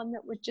find someone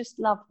that would just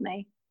love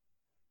me.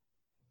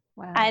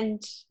 Wow.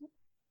 And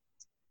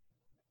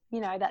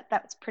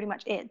that's pretty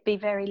much it. Be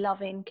very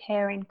loving,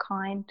 caring,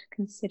 kind,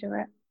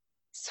 considerate,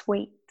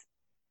 sweet.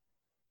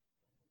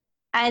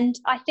 And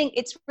I think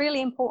it's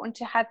really important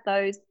to have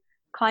those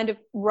kind of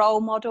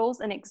role models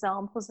and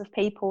examples of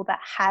people that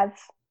have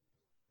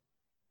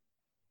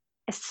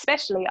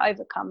especially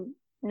overcome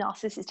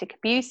narcissistic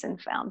abuse and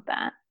found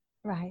that.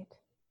 Right.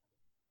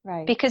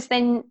 Because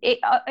then it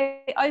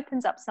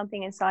opens up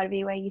something inside of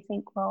you where you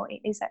think, well,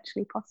 it is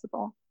actually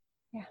possible.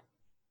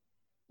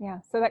 Yeah.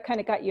 So that kind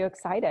of got you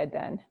excited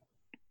then.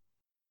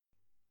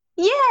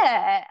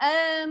 Yeah,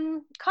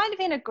 kind of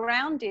in a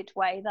grounded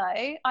way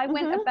though. I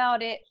went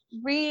about it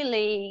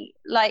really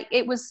like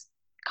it was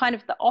kind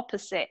of the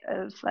opposite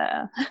of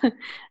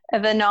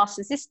of a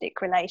narcissistic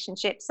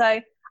relationship. So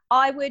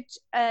I would,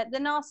 the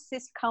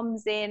narcissist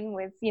comes in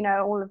with,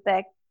 all of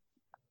their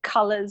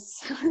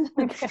colors,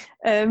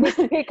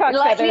 peacock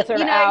feathers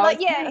are out.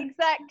 yeah,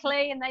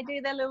 exactly. And they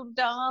do their little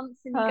dance,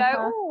 and you go,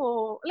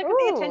 oh, look at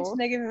the attention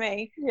they're giving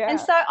me. Yeah. And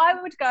so I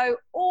would go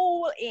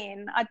all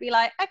in. I'd be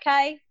like,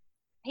 okay,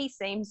 he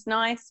seems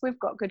nice. We've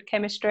got good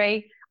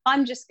chemistry.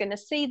 I'm just going to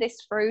see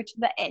this through to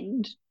the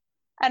end.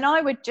 And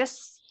I would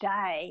just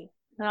stay,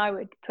 and I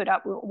would put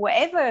up with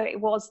whatever it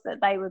was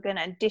that they were going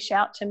to dish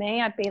out to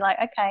me. I'd be like,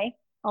 okay,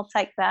 I'll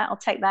take that,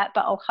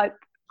 but I'll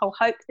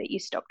hope that you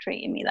stop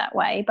treating me that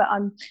way. But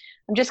I'm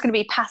just going to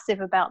be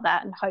passive about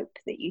that and hope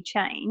that you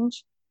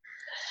change.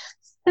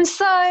 And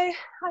so I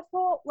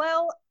thought,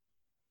 well,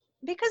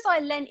 because I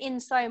lent in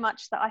so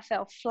much that I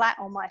fell flat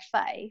on my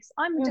face,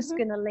 I'm just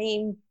going to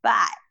lean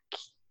back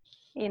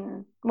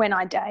in when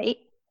I date,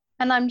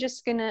 and I'm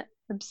just going to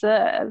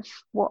observe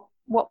what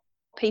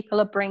people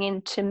are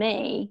bringing to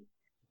me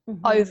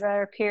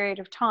over a period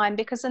of time,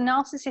 because a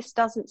narcissist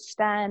doesn't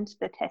stand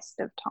the test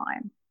of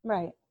time.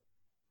 Right.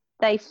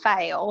 They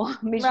fail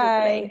miserably.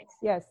 Right.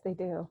 Yes, they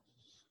do.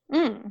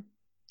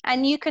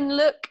 And you can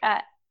look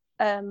at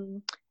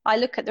I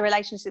look at the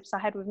relationships I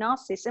had with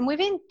narcissists, and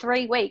within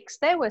 3 weeks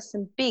there were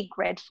some big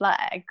red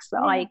flags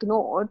that I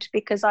ignored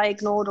because I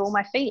ignored all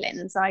my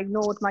feelings. I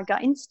ignored my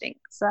gut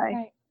instinct. So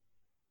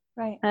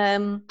right.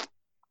 So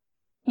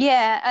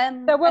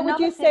what would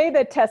you say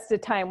the test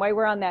of time, while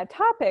we're on that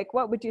topic,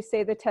 what would you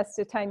say the test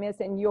of time is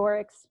in your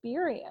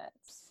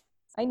experience?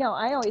 I know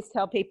I always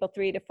tell people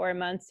 3 to 4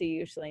 months you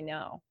usually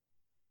know.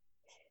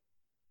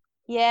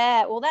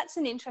 Yeah, well, that's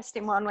an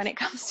interesting one when it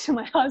comes to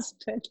my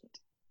husband.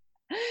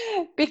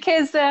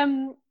 Because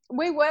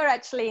we were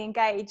actually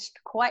engaged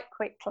quite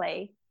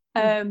quickly.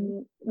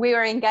 We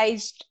were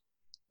engaged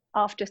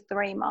after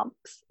 3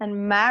 months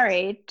and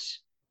married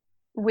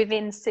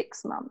within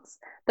 6 months.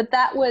 But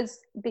that was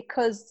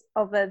because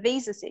of a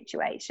visa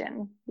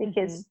situation,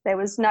 because there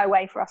was no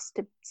way for us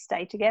to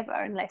stay together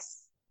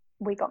unless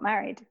we got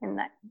married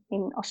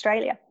in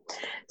Australia.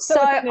 So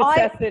it's a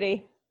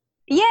necessity.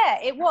 Yeah,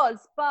 it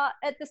was. But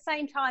at the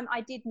same time,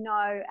 I did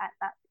know at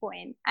that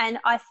point. And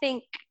I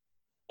think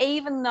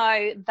even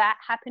though that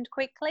happened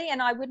quickly,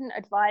 and I wouldn't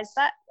advise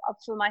that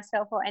for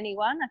myself or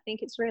anyone, I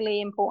think it's really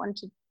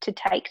important to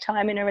take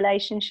time in a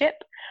relationship.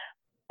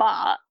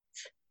 But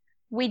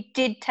we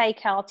did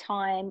take our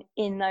time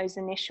in those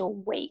initial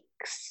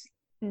weeks.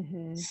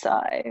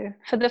 So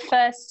for the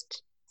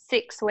first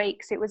 6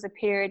 weeks, it was a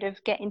period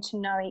of getting to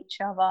know each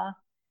other.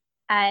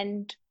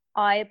 And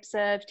I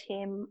observed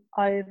him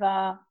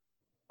over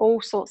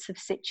all sorts of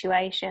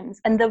situations.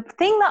 And the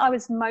thing that I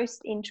was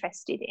most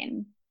interested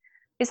in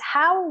is,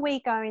 how are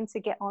we going to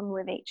get on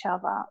with each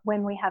other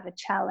when we have a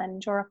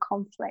challenge or a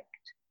conflict?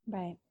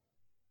 Right.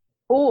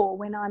 Or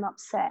when I'm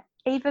upset,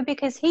 either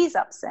because he's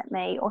upset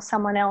me or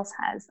someone else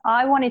has.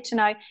 I wanted to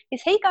know,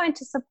 is he going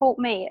to support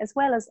me as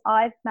well as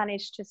I've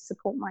managed to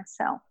support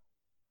myself?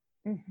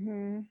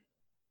 And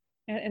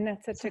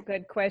that's such a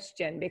good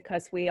question,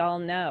 because we all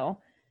know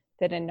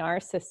that a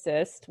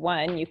narcissist,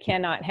 one, you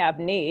cannot have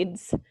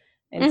needs,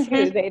 and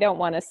two, they don't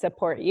want to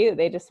support you.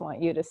 They just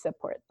want you to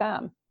support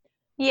them.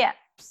 Yeah.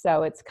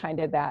 So it's kind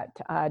of that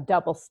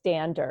double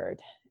standard.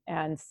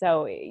 And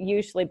so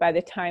usually by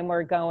the time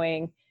we're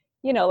going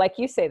you know, like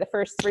you say, the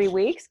first 3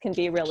 weeks can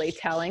be really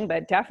telling,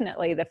 but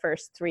definitely the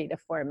first 3 to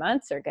 4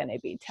 months are going to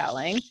be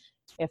telling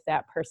if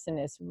that person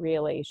is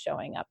really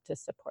showing up to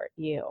support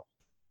you.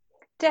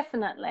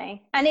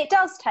 Definitely. And it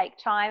does take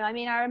time. I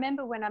mean, I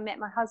remember when I met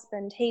my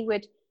husband, he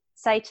would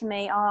say to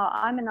me, "Oh,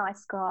 I'm a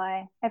nice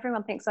guy.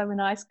 Everyone thinks I'm a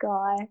nice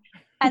guy."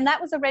 And that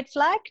was a red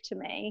flag to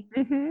me.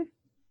 Mm-hmm.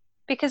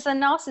 Because a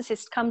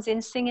narcissist comes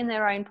in singing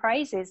their own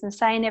praises and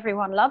saying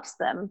everyone loves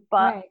them.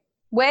 But Right.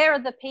 where are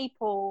the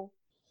people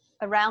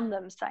around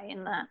them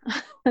saying that?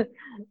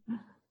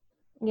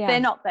 Yeah. They're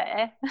not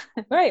there.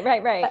 Right.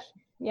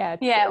 Yeah.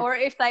 Yeah. Or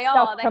if they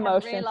are, they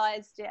haven't self-promotion.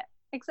 realized yet.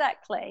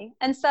 Exactly.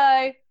 And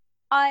so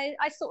I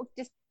sort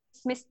of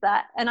dismissed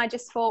that, and I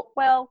just thought,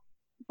 well,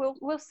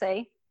 we'll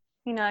see,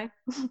 you know.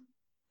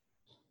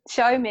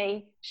 show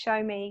me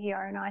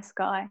you're a nice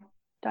guy.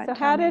 Don't So tell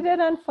how me. did it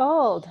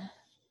unfold?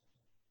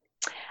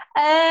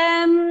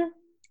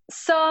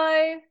 So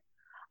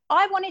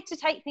I wanted to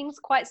take things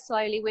quite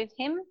slowly with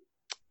him,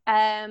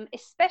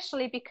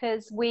 especially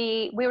because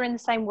we were in the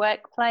same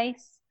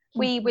workplace.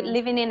 We were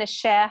living in a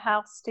share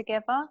house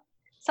together.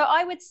 So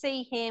I would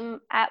see him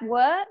at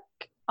work.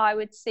 I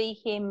would see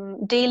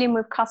him dealing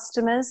with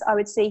customers. I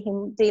would see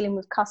him dealing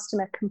with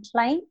customer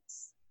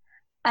complaints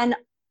and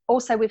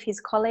also with his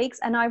colleagues.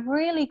 And I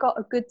really got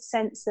a good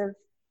sense of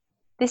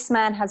this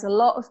man has a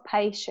lot of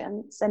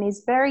patience and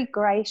is very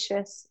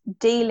gracious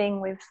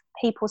dealing with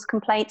people's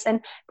complaints, and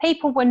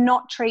people were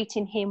not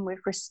treating him with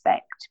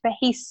respect, but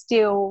he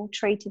still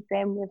treated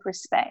them with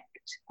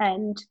respect.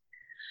 And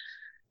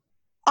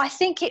I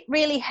think it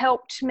really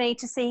helped me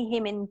to see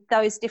him in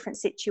those different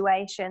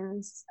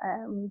situations.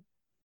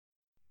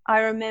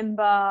 I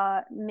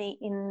remember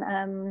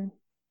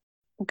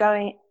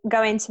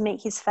going to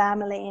meet his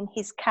family and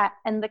his cat,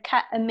 and the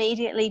cat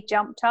immediately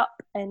jumped up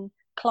and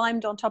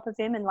climbed on top of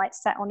him and like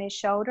sat on his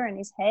shoulder and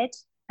his head,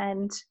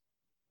 and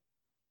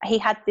he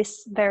had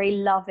this very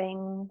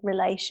loving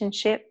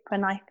relationship.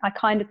 And I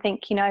kind of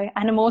think, you know,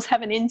 animals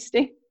have an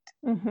instinct.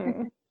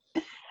 Mm-hmm.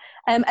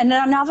 And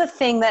another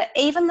thing, that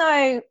even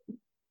though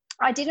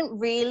I didn't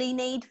really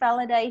need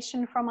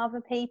validation from other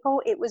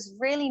people, it was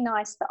really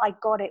nice that I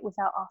got it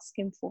without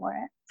asking for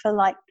it for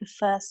like the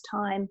first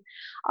time.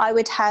 I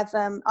would have,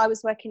 I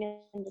was working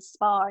in the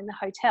spa in the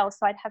hotel,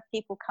 so I'd have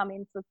people come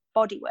in for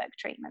bodywork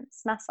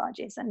treatments,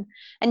 massages,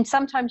 and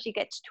sometimes you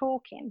get to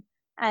talking,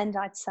 and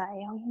I'd say,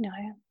 "Oh, you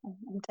know,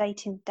 I'm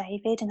dating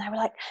David," and they were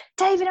like,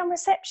 "David on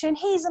reception,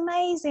 he's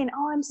amazing.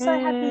 Oh, I'm so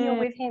happy you're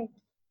with him."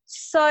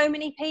 So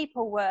many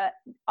people were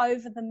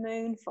over the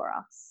moon for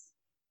us.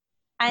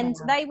 And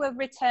they were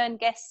return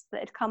guests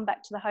that had come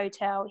back to the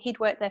hotel. He'd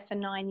worked there for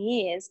 9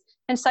 years.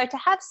 And so to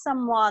have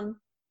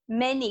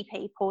many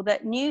people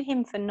that knew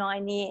him for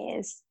 9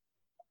 years,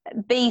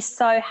 be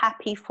so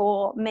happy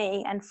for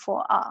me and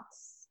for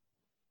us,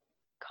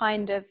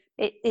 kind of,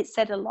 it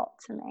said a lot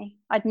to me.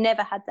 I'd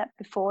never had that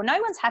before. No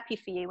one's happy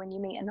for you when you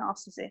meet a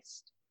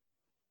narcissist.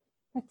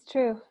 That's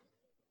true.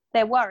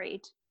 They're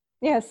worried.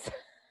 Yes.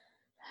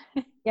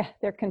 Yeah,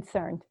 they're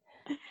concerned.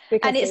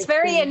 And it's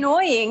very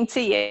annoying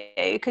to you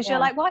because you're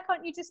like, why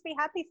can't you just be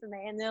happy for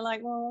me? And they're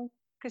like, well,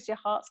 because your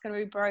heart's going to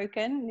be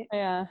broken.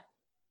 Yeah.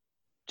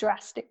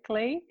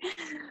 Drastically.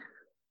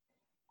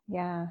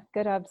 Yeah,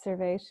 good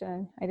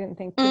observation. I didn't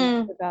think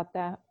too much about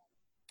that.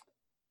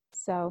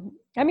 So,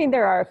 I mean,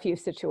 there are a few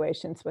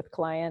situations with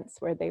clients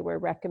where they were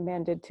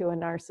recommended to a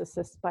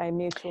narcissist by a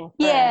mutual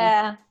friend.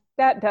 Yeah.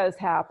 That does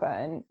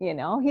happen. You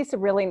know, he's a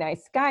really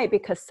nice guy,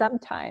 because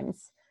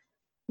sometimes,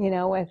 you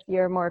know, with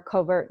your more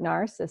covert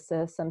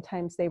narcissists,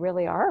 sometimes they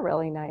really are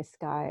really nice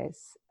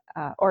guys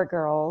or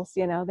girls.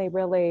 You know, they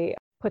really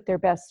put their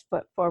best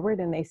foot forward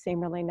and they seem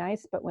really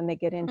nice. But when they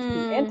get into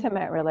the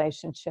intimate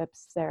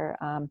relationships, their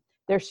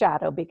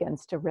shadow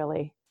begins to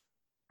really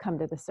come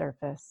to the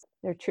surface.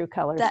 Their true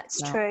colors.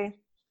 That's true.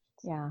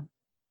 Yeah.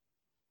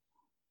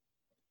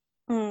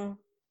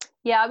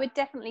 Yeah, I would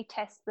definitely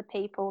test the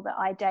people that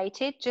I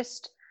dated.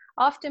 Just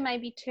after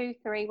maybe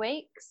 2-3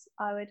 weeks,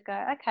 I would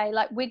go, okay,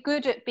 like, we're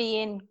good at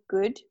being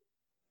good.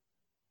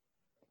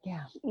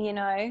 Yeah. You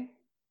know,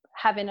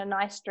 having a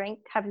nice drink,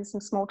 having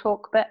some small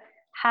talk, but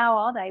how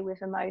are they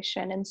with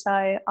emotion? And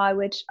so I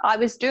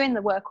was doing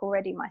the work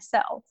already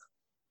myself.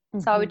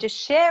 So I would just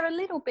share a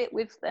little bit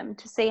with them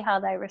to see how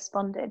they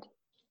responded.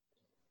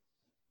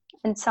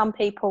 And some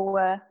people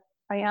were,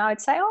 you know,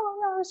 I'd say,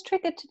 "Oh, I was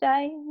triggered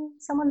today.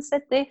 Someone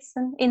said this,"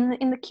 and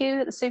in the queue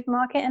at the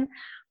supermarket, and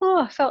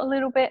I felt a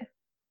little bit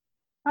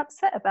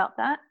upset about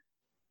that.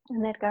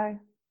 And they'd go,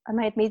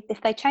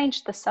 if they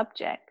changed the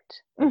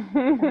subject,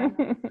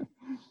 then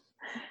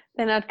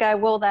I'd go,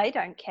 well, they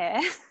don't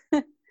care.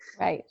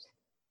 Right.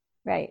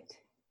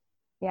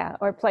 Yeah.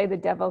 Or play the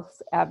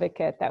devil's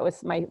advocate. That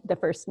was the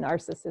first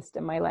narcissist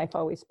in my life,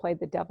 always played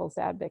the devil's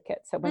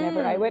advocate. So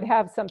whenever I would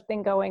have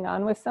something going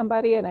on with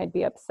somebody and I'd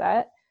be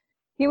upset,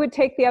 he would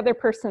take the other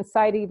person's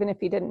side, even if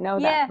he didn't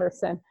know that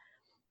person.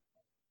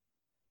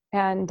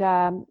 And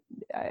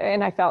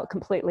I felt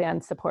completely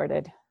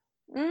unsupported.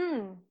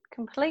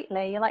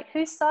 completely. You're like,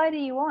 whose side are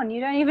you on?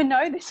 You don't even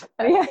know this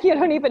person. Yeah, you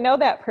don't even know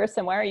that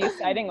person. Why are you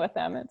siding with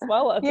them? It's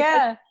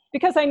Yeah.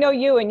 because I know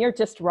you and you're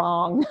just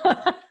wrong.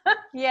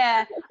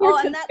 Yeah. You're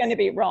And just going to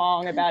be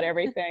wrong about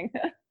everything.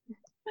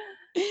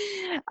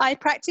 I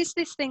practice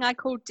this thing I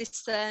call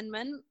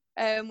discernment,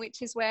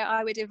 which is where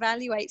I would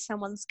evaluate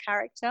someone's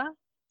character,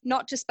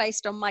 not just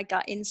based on my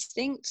gut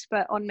instinct,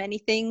 but on many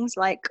things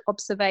like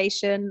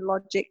observation,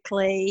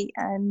 logically.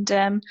 And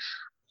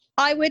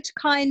I would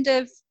kind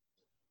of,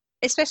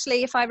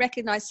 especially if I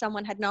recognize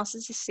someone had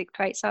narcissistic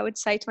traits, I would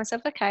say to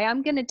myself, okay,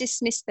 I'm going to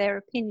dismiss their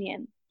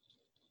opinion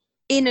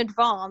in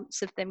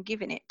advance of them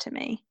giving it to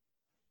me.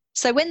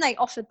 So when they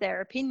offered their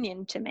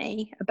opinion to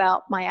me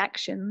about my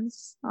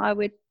actions, I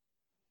would,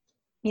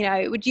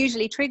 it would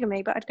usually trigger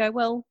me, but I'd go,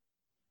 well,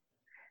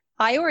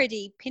 I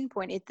already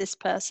pinpointed this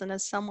person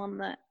as someone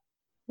that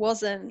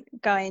wasn't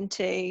going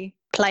to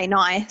play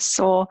nice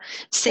or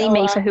see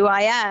me for who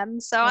I am.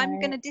 So right. I'm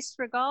going to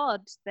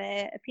disregard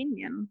their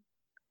opinion.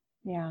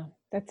 Yeah,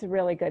 that's a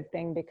really good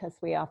thing, because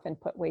we often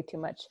put way too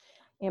much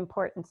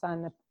importance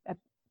on the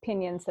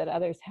opinions that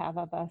others have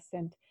of us,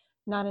 and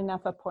not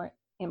enough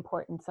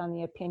importance on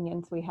the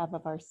opinions we have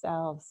of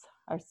ourselves,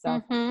 our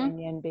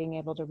self-opinion, being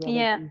able to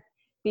really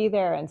be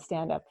there and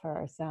stand up for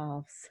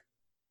ourselves.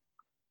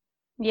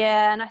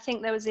 Yeah, and I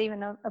think there was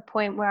even a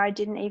point where I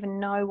didn't even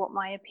know what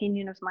my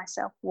opinion of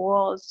myself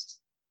was.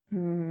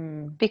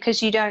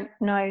 Because you don't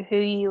know who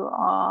you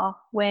are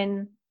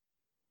when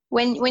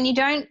you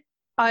don't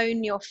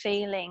own your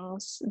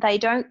feelings,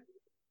 they're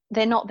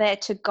not there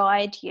to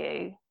guide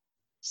you.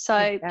 So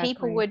exactly.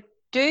 People would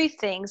do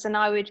things and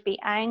I would be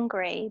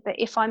angry, but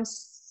if I'm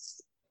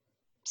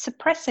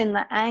suppressing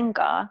the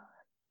anger,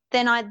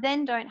 then I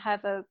don't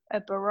have a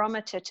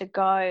barometer to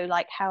go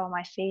like, how am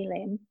I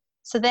feeling?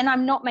 So then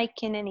I'm not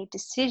making any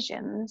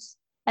decisions,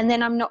 and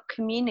then I'm not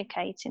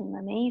communicating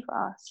them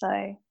either.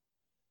 So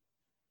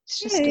it's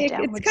just a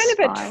downward kind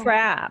spiral. of a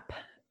trap.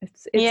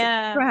 It's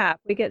a trap.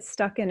 We get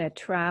stuck in a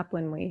trap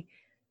when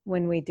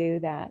we do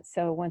that.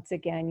 So once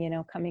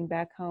again, coming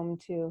back home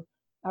to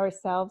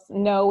ourselves,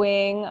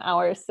 knowing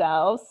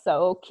ourselves,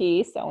 so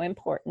key, so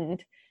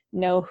important.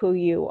 Know who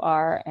you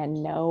are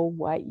and know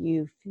what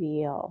you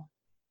feel.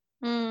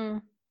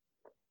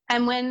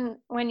 And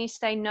when you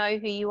say know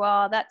who you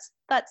are, that's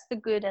the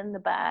good and the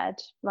bad.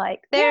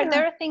 Like there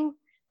are things,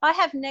 I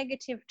have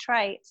negative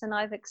traits and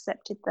I've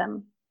accepted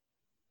them.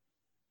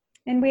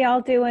 And we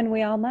all do, and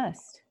we all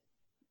must.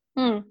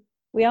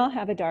 We all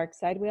have a dark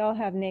side. We all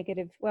have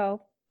negative,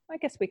 well, I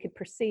guess we could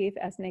perceive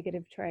as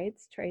negative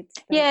traits.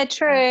 Yeah,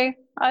 true.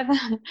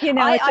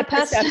 It's a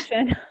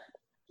perception.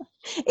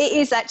 It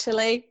is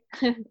actually.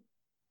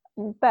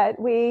 But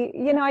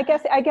I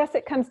guess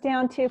it comes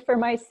down to, for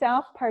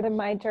myself, part of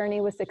my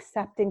journey was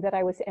accepting that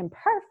I was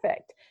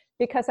imperfect,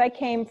 because I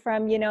came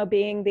from,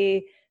 being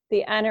the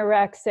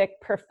anorexic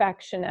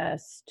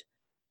perfectionist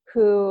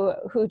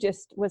who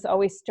just was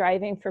always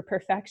striving for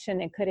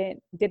perfection and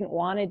didn't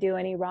want to do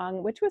any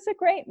wrong, which was a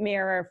great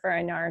mirror for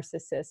a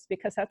narcissist,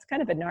 because that's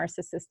kind of a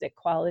narcissistic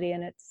quality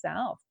in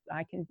itself.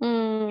 I can,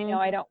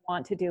 I don't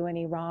want to do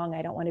any wrong.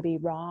 I don't want to be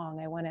wrong.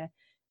 I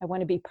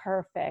want to be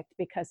perfect,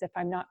 because if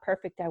I'm not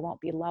perfect, I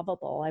won't be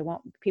lovable.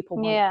 People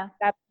won't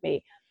accept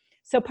me.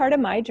 So part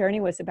of my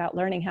journey was about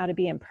learning how to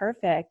be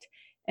imperfect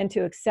and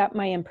to accept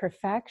my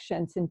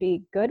imperfections and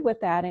be good with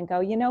that and go,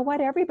 you know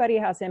what? Everybody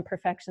has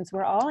imperfections.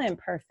 We're all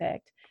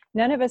imperfect.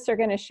 None of us are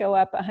going to show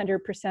up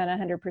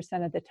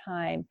 100% of the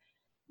time.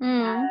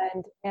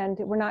 And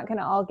we're not going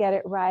to all get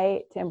it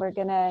right. And we're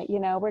going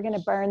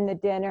to burn the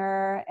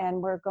dinner,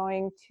 and we're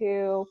going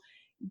to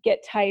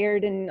get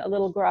tired and a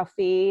little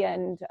gruffy,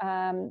 and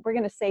we're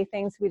going to say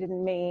things we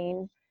didn't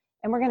mean,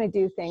 and we're going to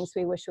do things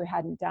we wish we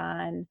hadn't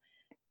done,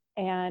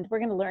 and we're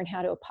going to learn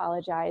how to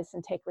apologize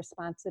and take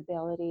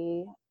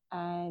responsibility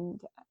and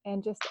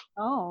just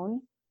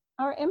own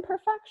our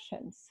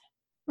imperfections.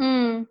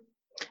 And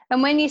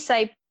when you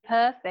say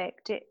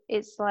perfect,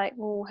 it's like,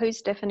 well,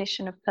 whose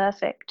definition of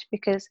perfect?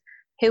 Because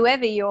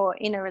whoever you're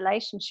in a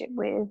relationship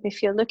with,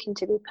 if you're looking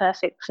to be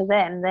perfect for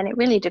them, then it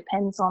really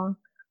depends on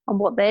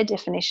what their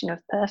definition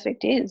of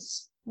perfect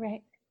is.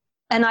 Right.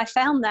 And I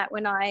found that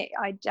when I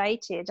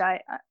dated,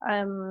 I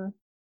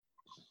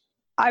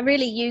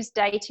really used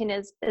dating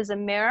as a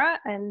mirror,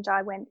 and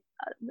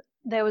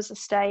there was a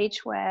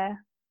stage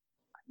where,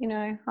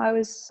 I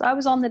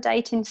was on the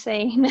dating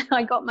scene.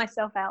 I got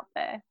myself out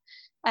there,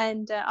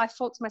 and I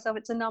thought to myself,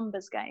 it's a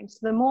numbers game. So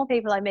the more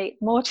people I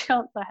meet, more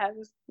chance I have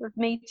of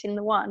meeting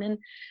the one,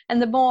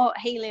 and the more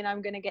healing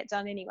I'm going to get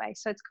done anyway.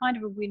 So it's kind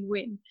of a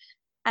win-win.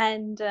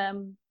 And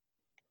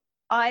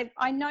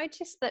I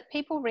noticed that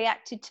people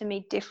reacted to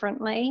me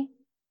differently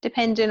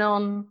depending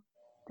on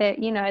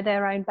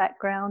their own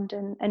background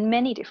and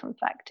many different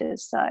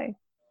factors. So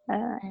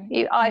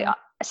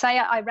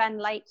I ran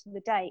late to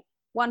the date.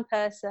 One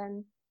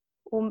person,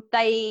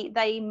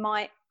 they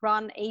might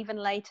run even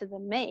later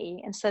than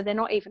me, and so they're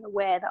not even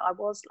aware that I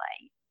was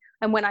late.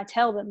 And when I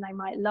tell them, they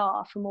might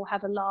laugh, and we'll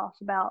have a laugh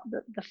about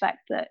the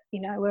fact that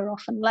we're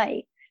often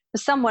late. For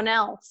someone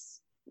else,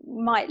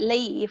 might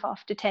leave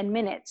after 10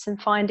 minutes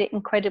and find it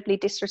incredibly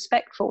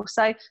disrespectful.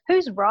 So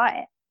who's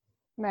right?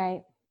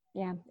 Right.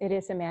 Yeah, it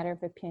is a matter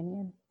of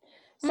opinion.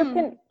 So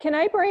Mm. can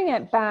I bring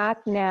it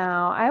back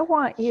now? I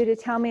want you to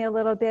tell me a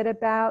little bit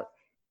about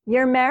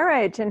your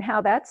marriage and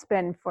how that's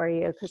been for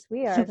you, because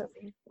we are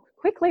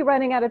quickly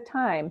running out of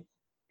time.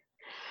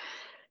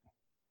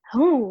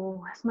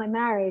 Oh, my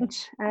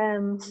marriage.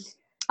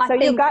 So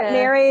you got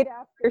married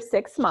after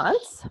 6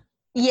 months.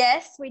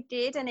 Yes, we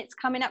did, and it's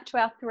coming up to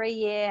our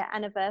 3-year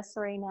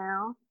anniversary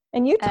now.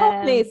 And you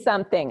told me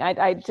something.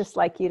 I'd just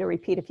like you to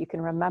repeat if you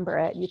can remember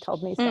it. You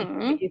told me something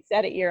that you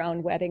said at your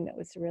own wedding that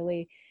was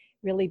really,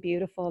 really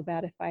beautiful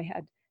about if I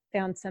had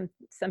found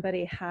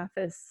somebody half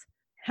as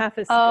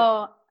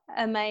Oh,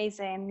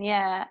 amazing.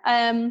 Yeah.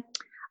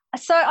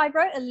 So I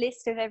wrote a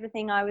list of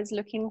everything I was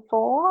looking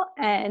for,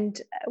 and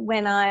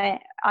when I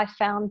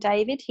found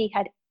David, he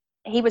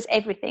was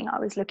everything I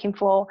was looking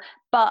for,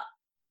 but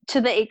to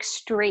the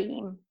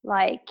extreme.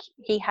 Like,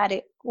 he had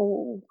it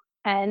all,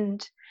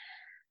 and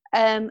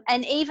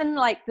even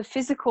like the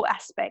physical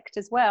aspect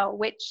as well,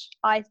 which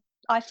I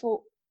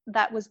thought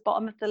that was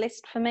bottom of the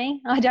list for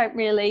me. I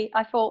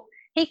thought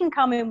he can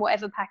come in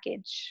whatever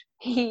package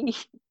he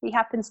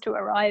happens to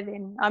arrive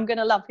in. I'm going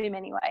to love him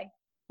anyway.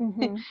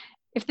 Mm-hmm.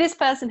 If this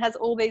person has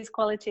all these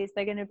qualities,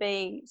 they're going to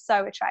be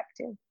so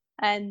attractive.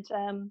 And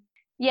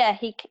yeah,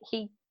 he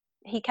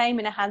came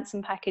in a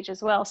handsome package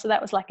as well, so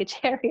that was like a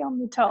cherry on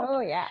the top.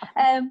 Oh yeah.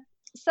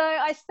 So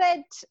I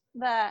said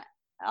that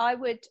I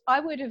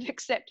would have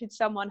accepted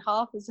someone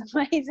half as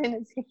amazing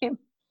as him.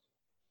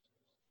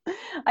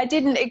 I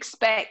didn't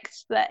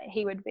expect that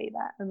he would be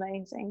that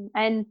amazing,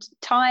 and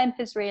time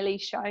has really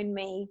shown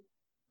me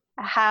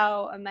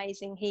how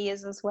amazing he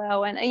is as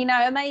well. And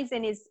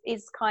amazing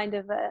is kind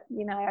of a,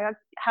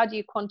 how do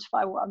you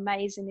quantify what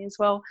amazing is?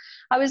 Well,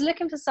 I was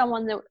looking for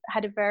someone that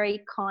had a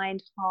very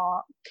kind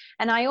heart,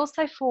 and I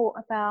also thought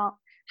about,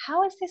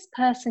 how is this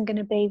person going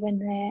to be when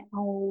they're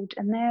old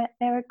and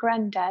they're a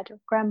granddad or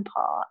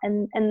grandpa,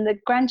 and the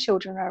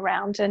grandchildren are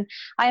around, and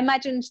I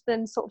imagined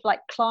them sort of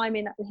like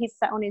climbing up. He's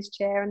sat on his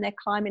chair and they're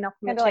climbing up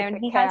on the chair, like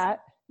and he cat.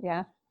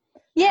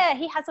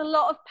 he has a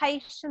lot of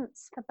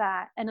patience for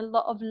that, and a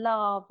lot of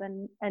love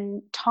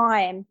and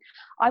time.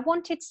 I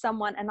wanted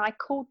someone, and I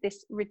called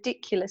this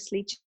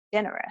ridiculously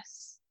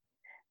generous,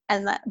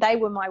 and that they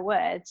were my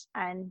words.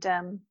 And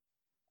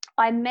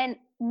I meant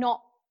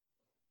not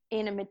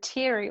in a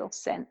material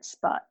sense,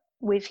 but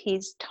with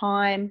his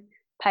time,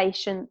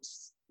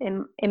 patience,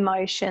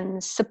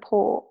 emotions,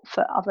 support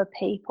for other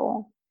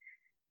people.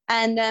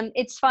 And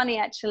it's funny,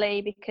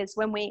 actually, because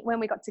when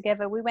we got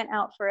together, we went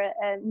out for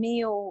a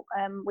meal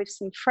with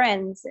some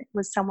friends. It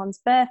was someone's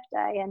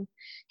birthday, and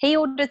he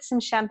ordered some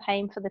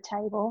champagne for the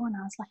table, and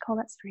I was like, oh,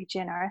 that's very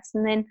generous.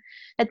 And then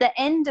at the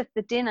end of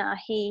the dinner,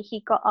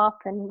 he got up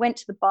and went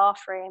to the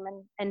bathroom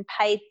and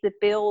paid the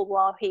bill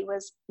while he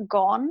was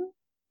gone.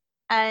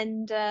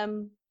 And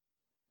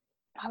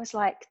I was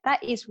like,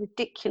 that is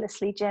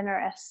ridiculously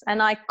generous.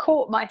 And I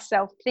caught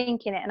myself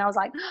thinking it, and I was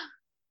like,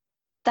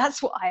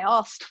 that's what I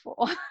asked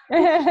for.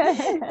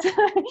 So,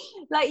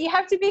 like, you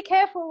have to be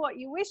careful what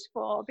you wish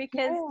for,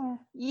 because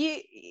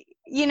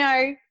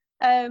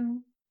I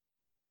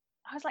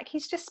was like,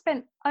 he's just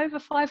spent over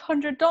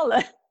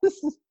 $500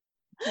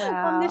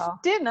 on this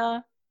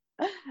dinner.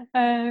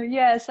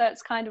 So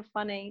it's kind of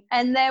funny.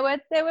 And there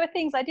were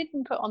things I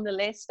didn't put on the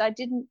list. I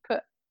didn't put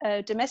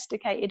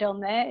domesticated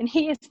on there, and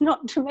he is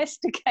not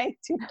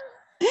domesticated.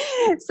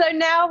 So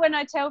now when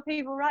I tell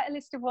people, write a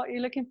list of what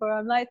you're looking for,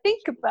 I'm like,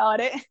 think about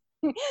it.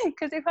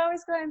 Because if I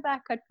was going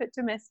back, I'd put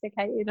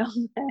domesticated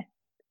on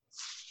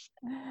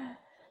there.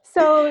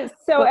 So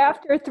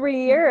after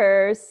 3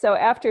 years,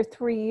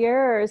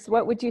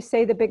 what would you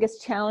say the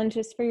biggest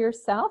challenges for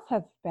yourself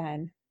have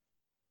been?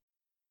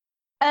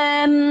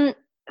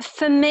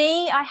 For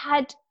me, I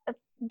had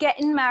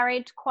getting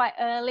married quite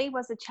early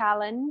was a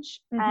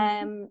challenge.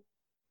 Mm-hmm.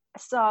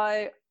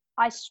 So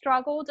I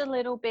struggled a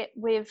little bit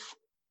with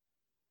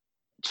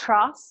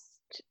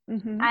trust,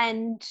 mm-hmm.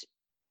 and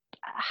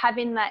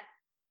having that,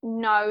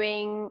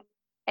 knowing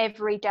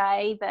every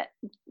day that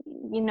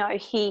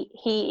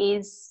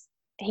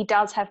he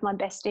does have my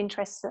best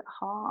interests at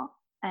heart,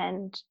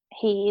 and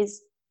he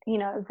is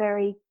a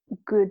very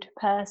good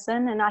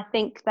person. And I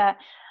think that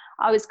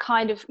I was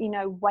kind of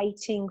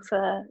waiting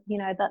for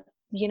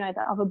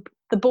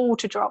the ball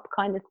to drop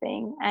kind of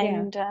thing.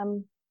 And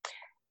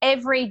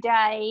every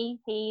day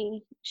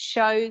he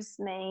shows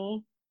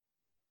me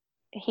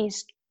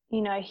his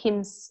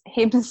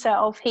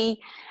himself.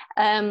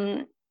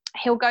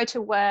 He'll go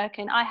to work,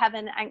 and I have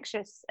an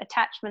anxious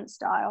attachment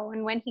style,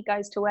 and when he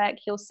goes to work,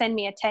 he'll send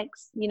me a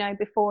text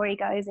before he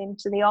goes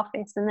into the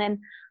office, and then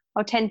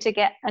I'll tend to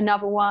get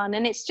another one,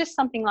 and it's just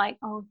something like,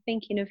 oh,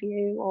 thinking of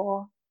you,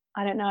 or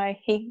I don't know,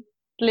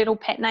 little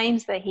pet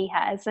names that he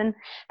has. And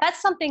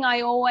that's something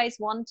I always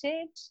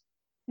wanted.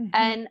 Mm-hmm.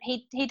 And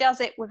he does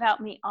it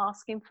without me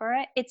asking for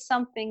it. It's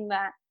something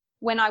that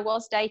when I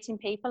was dating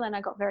people and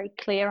I got very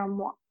clear on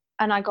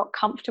and I got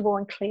comfortable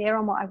and clear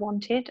on what I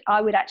wanted,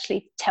 I would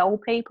actually tell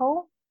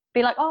people.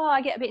 be like, oh,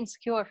 I get a bit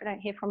insecure if I don't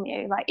hear from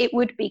you. Like, it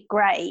would be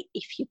great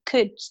if you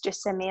could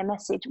just send me a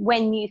message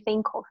when you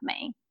think of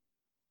me.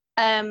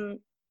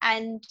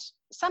 And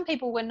some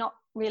people were not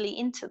really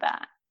into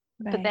that.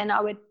 Right. But then I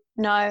would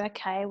know,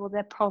 okay, well,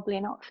 they're probably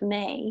not for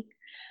me.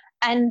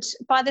 And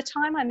by the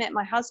time I met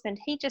my husband,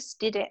 he just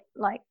did it.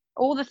 Like,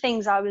 all the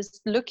things I was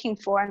looking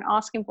for and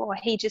asking for,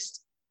 he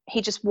just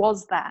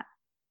was that.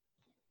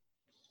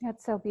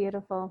 That's so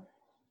beautiful.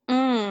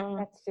 Mm.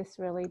 That's just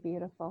really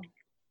beautiful.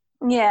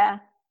 Yeah.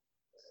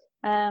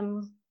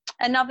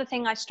 Another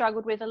thing I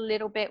struggled with a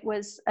little bit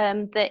was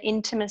the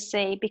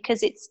intimacy,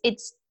 because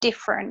it's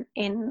different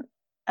in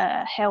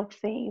a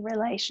healthy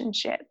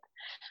relationship.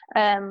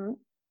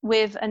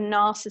 With a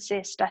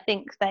narcissist, I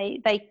think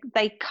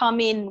they come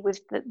in with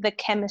the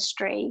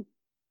chemistry,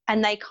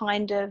 and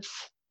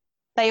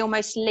they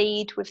almost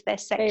lead with their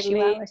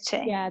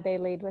sexuality. They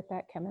lead with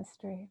that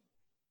chemistry.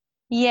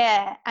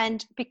 Yeah,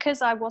 and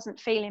because I wasn't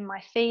feeling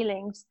my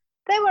feelings,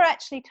 there were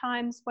actually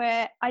times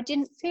where I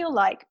didn't feel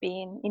like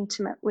being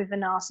intimate with a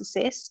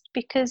narcissist,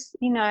 because,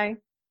 you know,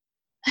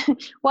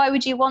 why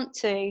would you want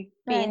to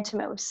be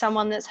intimate with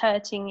someone that's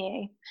hurting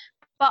you?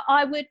 But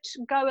I would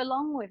go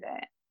along with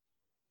it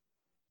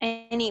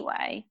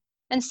anyway.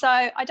 And so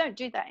I don't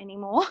do that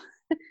anymore.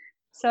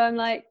 So I'm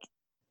like,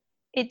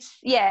 it's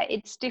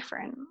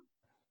different.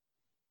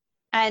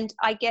 And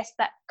I guess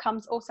that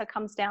comes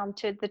down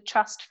to the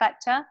trust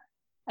factor.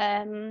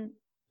 And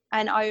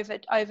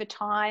over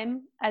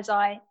time, as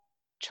I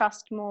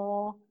trust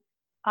more,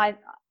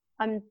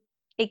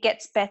 it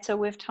gets better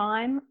with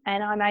time,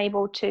 and I'm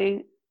able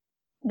to,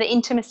 the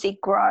intimacy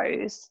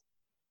grows.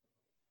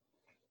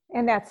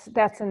 And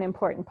that's an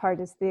important part,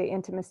 is the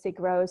intimacy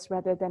grows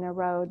rather than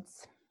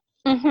erodes.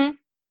 Mm-hmm.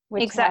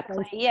 Which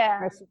exactly.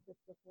 Yeah.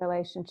 Narcissistic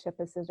relationship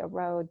is it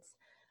erodes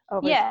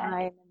over time,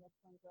 and this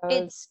one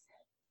grows.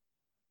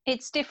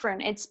 It's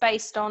different. It's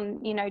based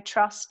on, you know,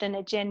 trust and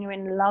a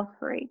genuine love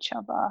for each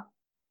other.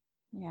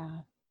 Yeah,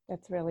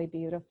 that's really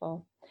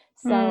beautiful.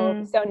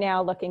 So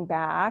now looking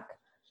back,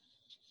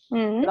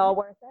 is it all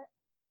worth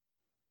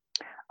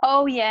it?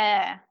 Oh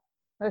yeah.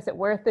 Was it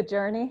worth the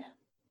journey?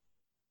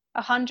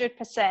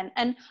 100%.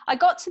 And I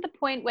got to the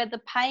point where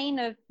the pain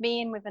of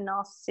being with a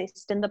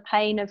narcissist and the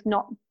pain of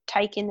not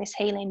taking this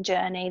healing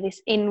journey,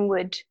 this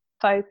inward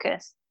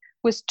focus,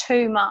 was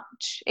too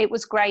much. It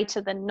was greater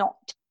than not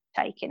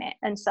taking it.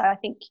 And so I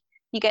think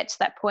you get to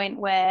that point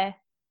where,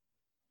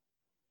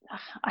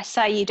 I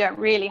say you don't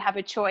really have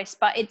a choice,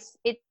 but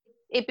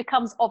it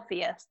becomes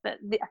obvious that,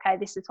 okay,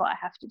 this is what I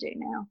have to do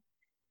now.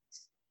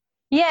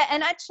 Yeah,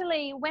 and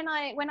actually, when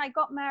I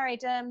got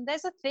married,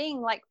 there's a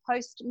thing like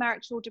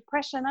post-marital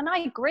depression, and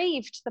I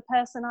grieved the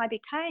person I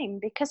became,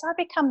 because I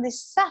become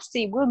this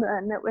sassy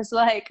woman that was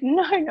like,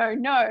 no,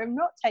 I'm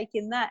not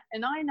taking that,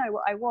 and I know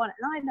what I want,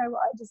 and I know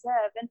what I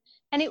deserve,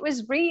 and it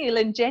was real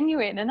and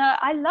genuine, and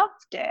I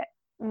loved it.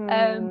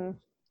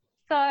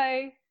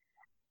 So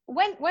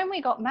when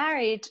we got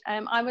married,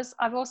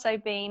 I've also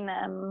been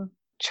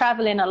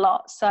traveling a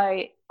lot,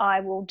 so I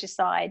will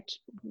decide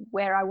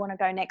where I want to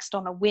go next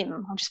on a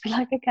whim. I'll just be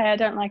like, okay, I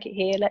don't like it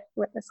here,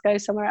 let's go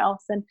somewhere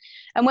else. And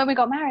when we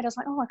got married, I was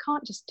like, oh, I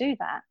can't just do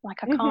that.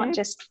 Like, I can't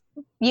just,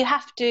 you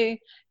have to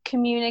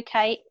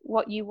communicate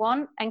what you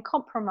want and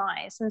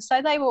compromise. And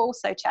so they were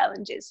also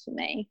challenges for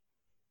me.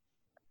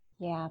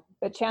 Yeah,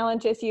 but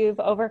challenges you've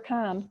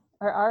overcome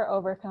or are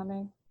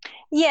overcoming.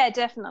 Yeah,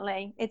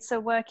 definitely. It's a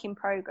work in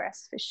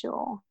progress for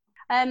sure.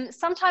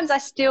 Sometimes I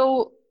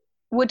still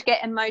would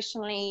get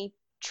emotionally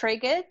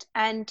triggered,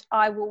 and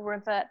I will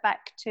revert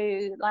back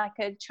to like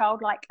a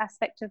childlike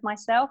aspect of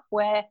myself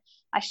where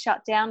I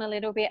shut down a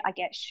little bit. I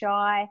get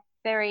shy,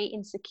 very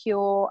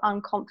insecure,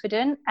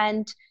 unconfident,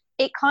 and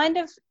it kind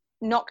of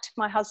knocked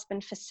my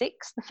husband for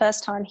six the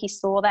first time he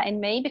saw that in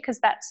me, because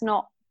that's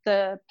not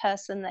the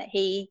person that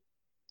he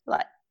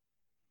like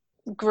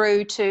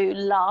grew to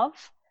love.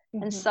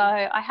 And so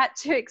I had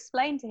to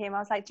explain to him, I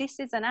was like, this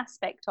is an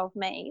aspect of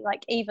me.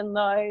 Like, even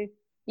though,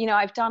 you know,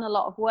 I've done a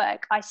lot of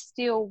work, I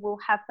still will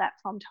have that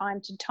from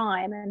time to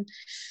time. And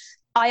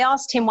I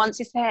asked him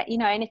once, is there, you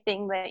know,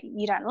 anything that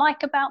you don't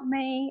like about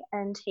me?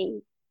 And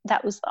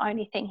that was the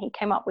only thing he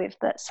came up with,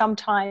 that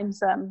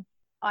sometimes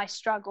I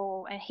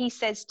struggle. And he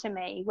says to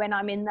me, when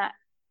I'm in that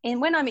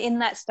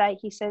state,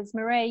 he says,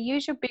 Marie,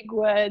 use your big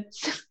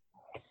words.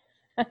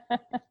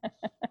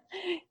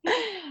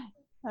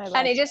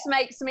 And it just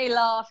makes me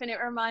laugh, and it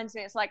reminds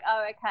me, it's like,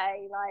 oh,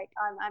 okay, like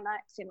I'm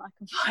acting like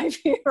a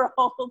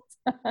 5-year-old.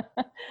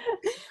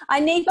 I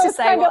need to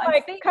say what I'm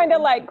thinking. Kind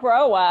of like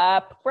grow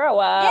up.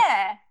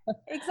 Yeah,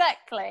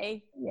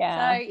 exactly.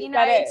 Yeah. So, you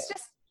know, it's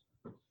just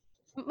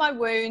my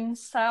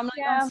wounds. So I'm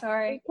like, I'm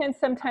sorry. We can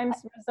sometimes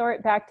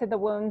resort back to the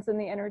wounds in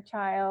the inner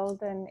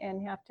child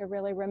and have to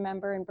really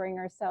remember and bring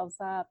ourselves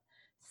up.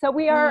 So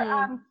we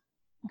are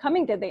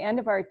coming to the end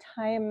of our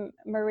time,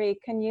 Marie.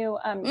 Can you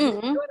you're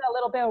doing a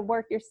little bit of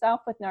work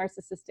yourself with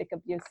narcissistic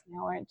abuse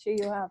now, aren't you?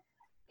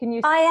 Can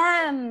you?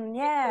 I am,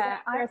 yeah.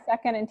 For a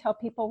second, and tell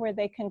people where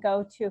they can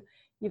go to.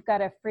 You've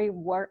got a free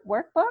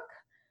workbook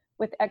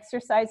with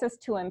exercises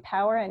to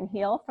empower and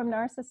heal from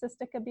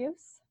narcissistic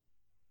abuse.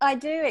 I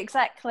do,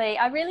 exactly.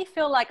 I really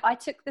feel like I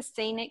took the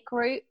scenic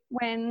route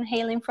when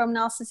healing from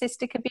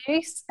narcissistic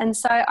abuse. And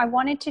so I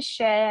wanted to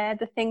share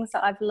the things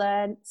that I've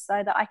learned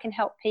so that I can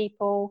help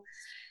people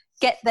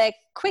get there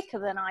quicker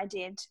than I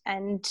did.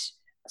 And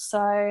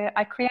so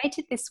I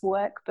created this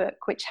workbook,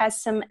 which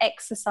has some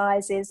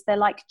exercises. They're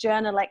like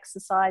journal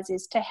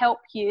exercises to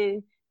help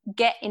you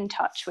get in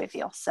touch with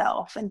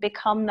yourself and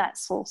become that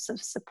source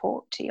of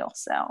support to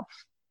yourself.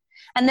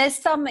 And there's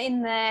some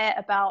in there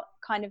about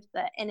kind of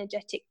the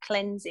energetic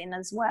cleansing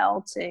as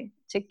well to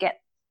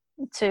get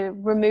to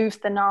remove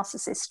the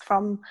narcissist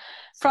from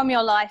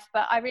your life.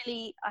 But I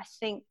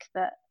think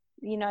that,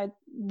 you know,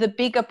 the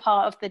bigger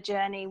part of the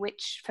journey,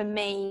 which for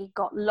me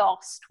got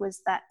lost,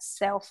 was that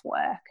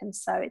self-work. And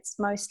so it's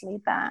mostly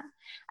that.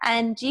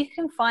 And you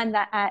can find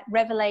that at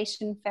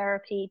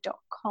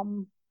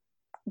revelationtherapy.com.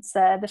 It's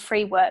the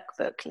free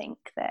workbook link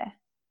there.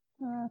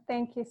 Oh,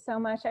 thank you so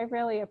much. I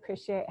really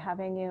appreciate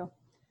having you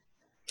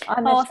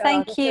on the show.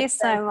 Thank you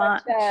so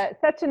much.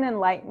 Such an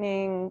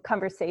enlightening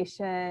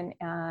conversation,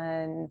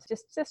 and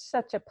just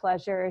such a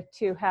pleasure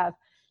to have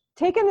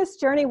taken this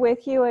journey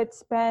with you.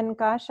 It's been,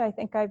 gosh, I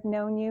think I've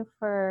known you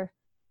for,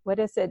 what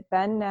has it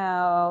been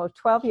now?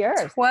 12 years.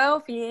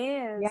 12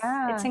 years.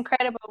 Yeah. It's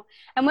incredible.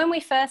 And when we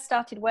first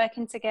started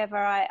working together,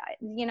 I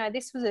you know,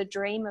 this was a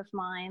dream of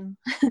mine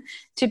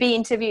to be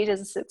interviewed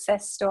as a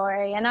success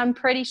story. And I'm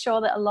pretty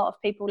sure that a lot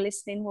of people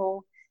listening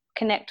will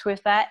connect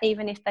with that,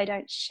 even if they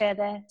don't share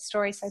their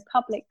story so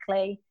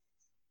publicly.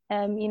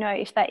 You know,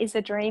 if that is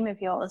a dream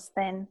of yours,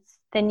 then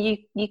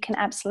you can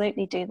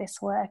absolutely do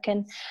this work.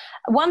 And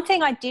one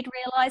thing I did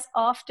realize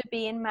after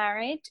being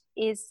married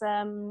is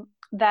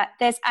that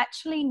there's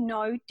actually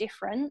no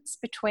difference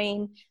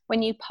between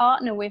when you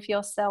partner with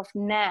yourself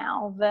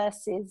now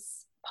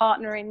versus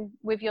partnering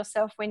with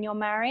yourself when you're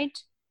married.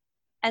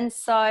 And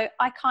so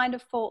I kind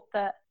of thought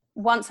that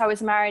once I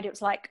was married, it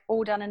was like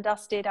all done and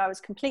dusted. I was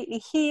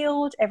completely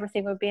healed.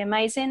 Everything would be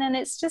amazing. And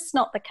it's just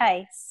not the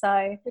case.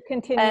 So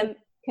the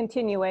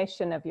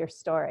continuation of your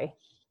story.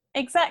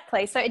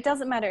 Exactly. So it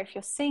doesn't matter if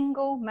you're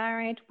single,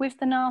 married, with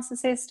the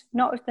narcissist,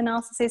 not with the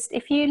narcissist.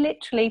 If you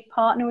literally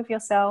partner with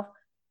yourself,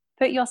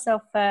 put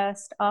yourself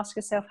first, ask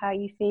yourself how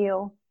you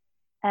feel,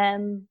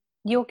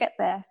 you'll get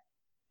there.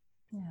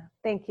 Yeah.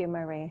 Thank you,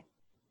 Marie.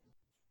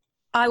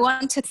 I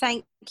want to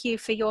thank you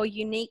for your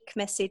unique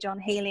message on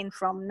healing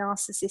from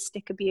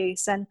narcissistic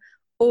abuse and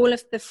all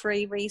of the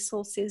free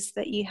resources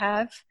that you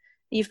have.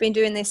 You've been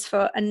doing this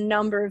for a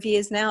number of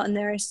years now, and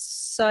there is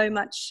so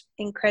much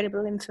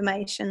incredible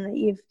information that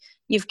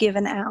you've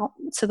given out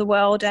to the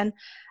world. And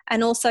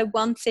also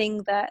one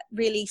thing that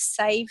really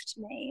saved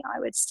me, I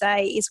would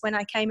say, is when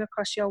I came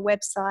across your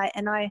website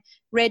and I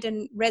read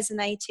and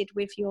resonated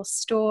with your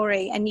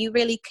story, and you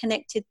really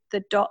connected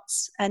the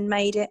dots and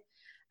made it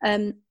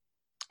a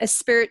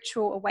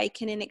spiritual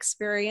awakening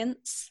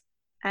experience,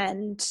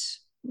 and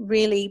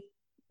really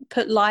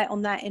put light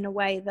on that in a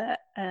way that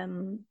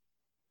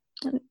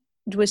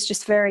was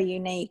just very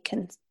unique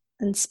and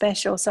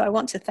special. So I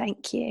want to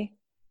thank you.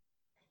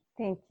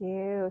 Thank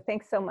you.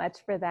 Thanks so much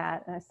for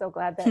that. And I'm so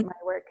glad that my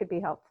work could be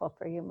helpful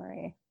for you,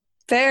 Marie.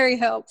 Very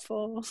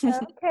helpful.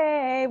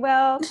 Okay.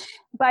 Well,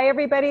 bye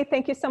everybody.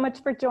 Thank you so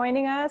much for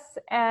joining us,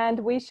 and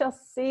we shall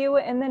see you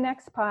in the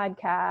next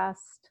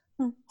podcast.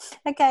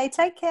 Okay.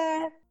 Take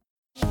care.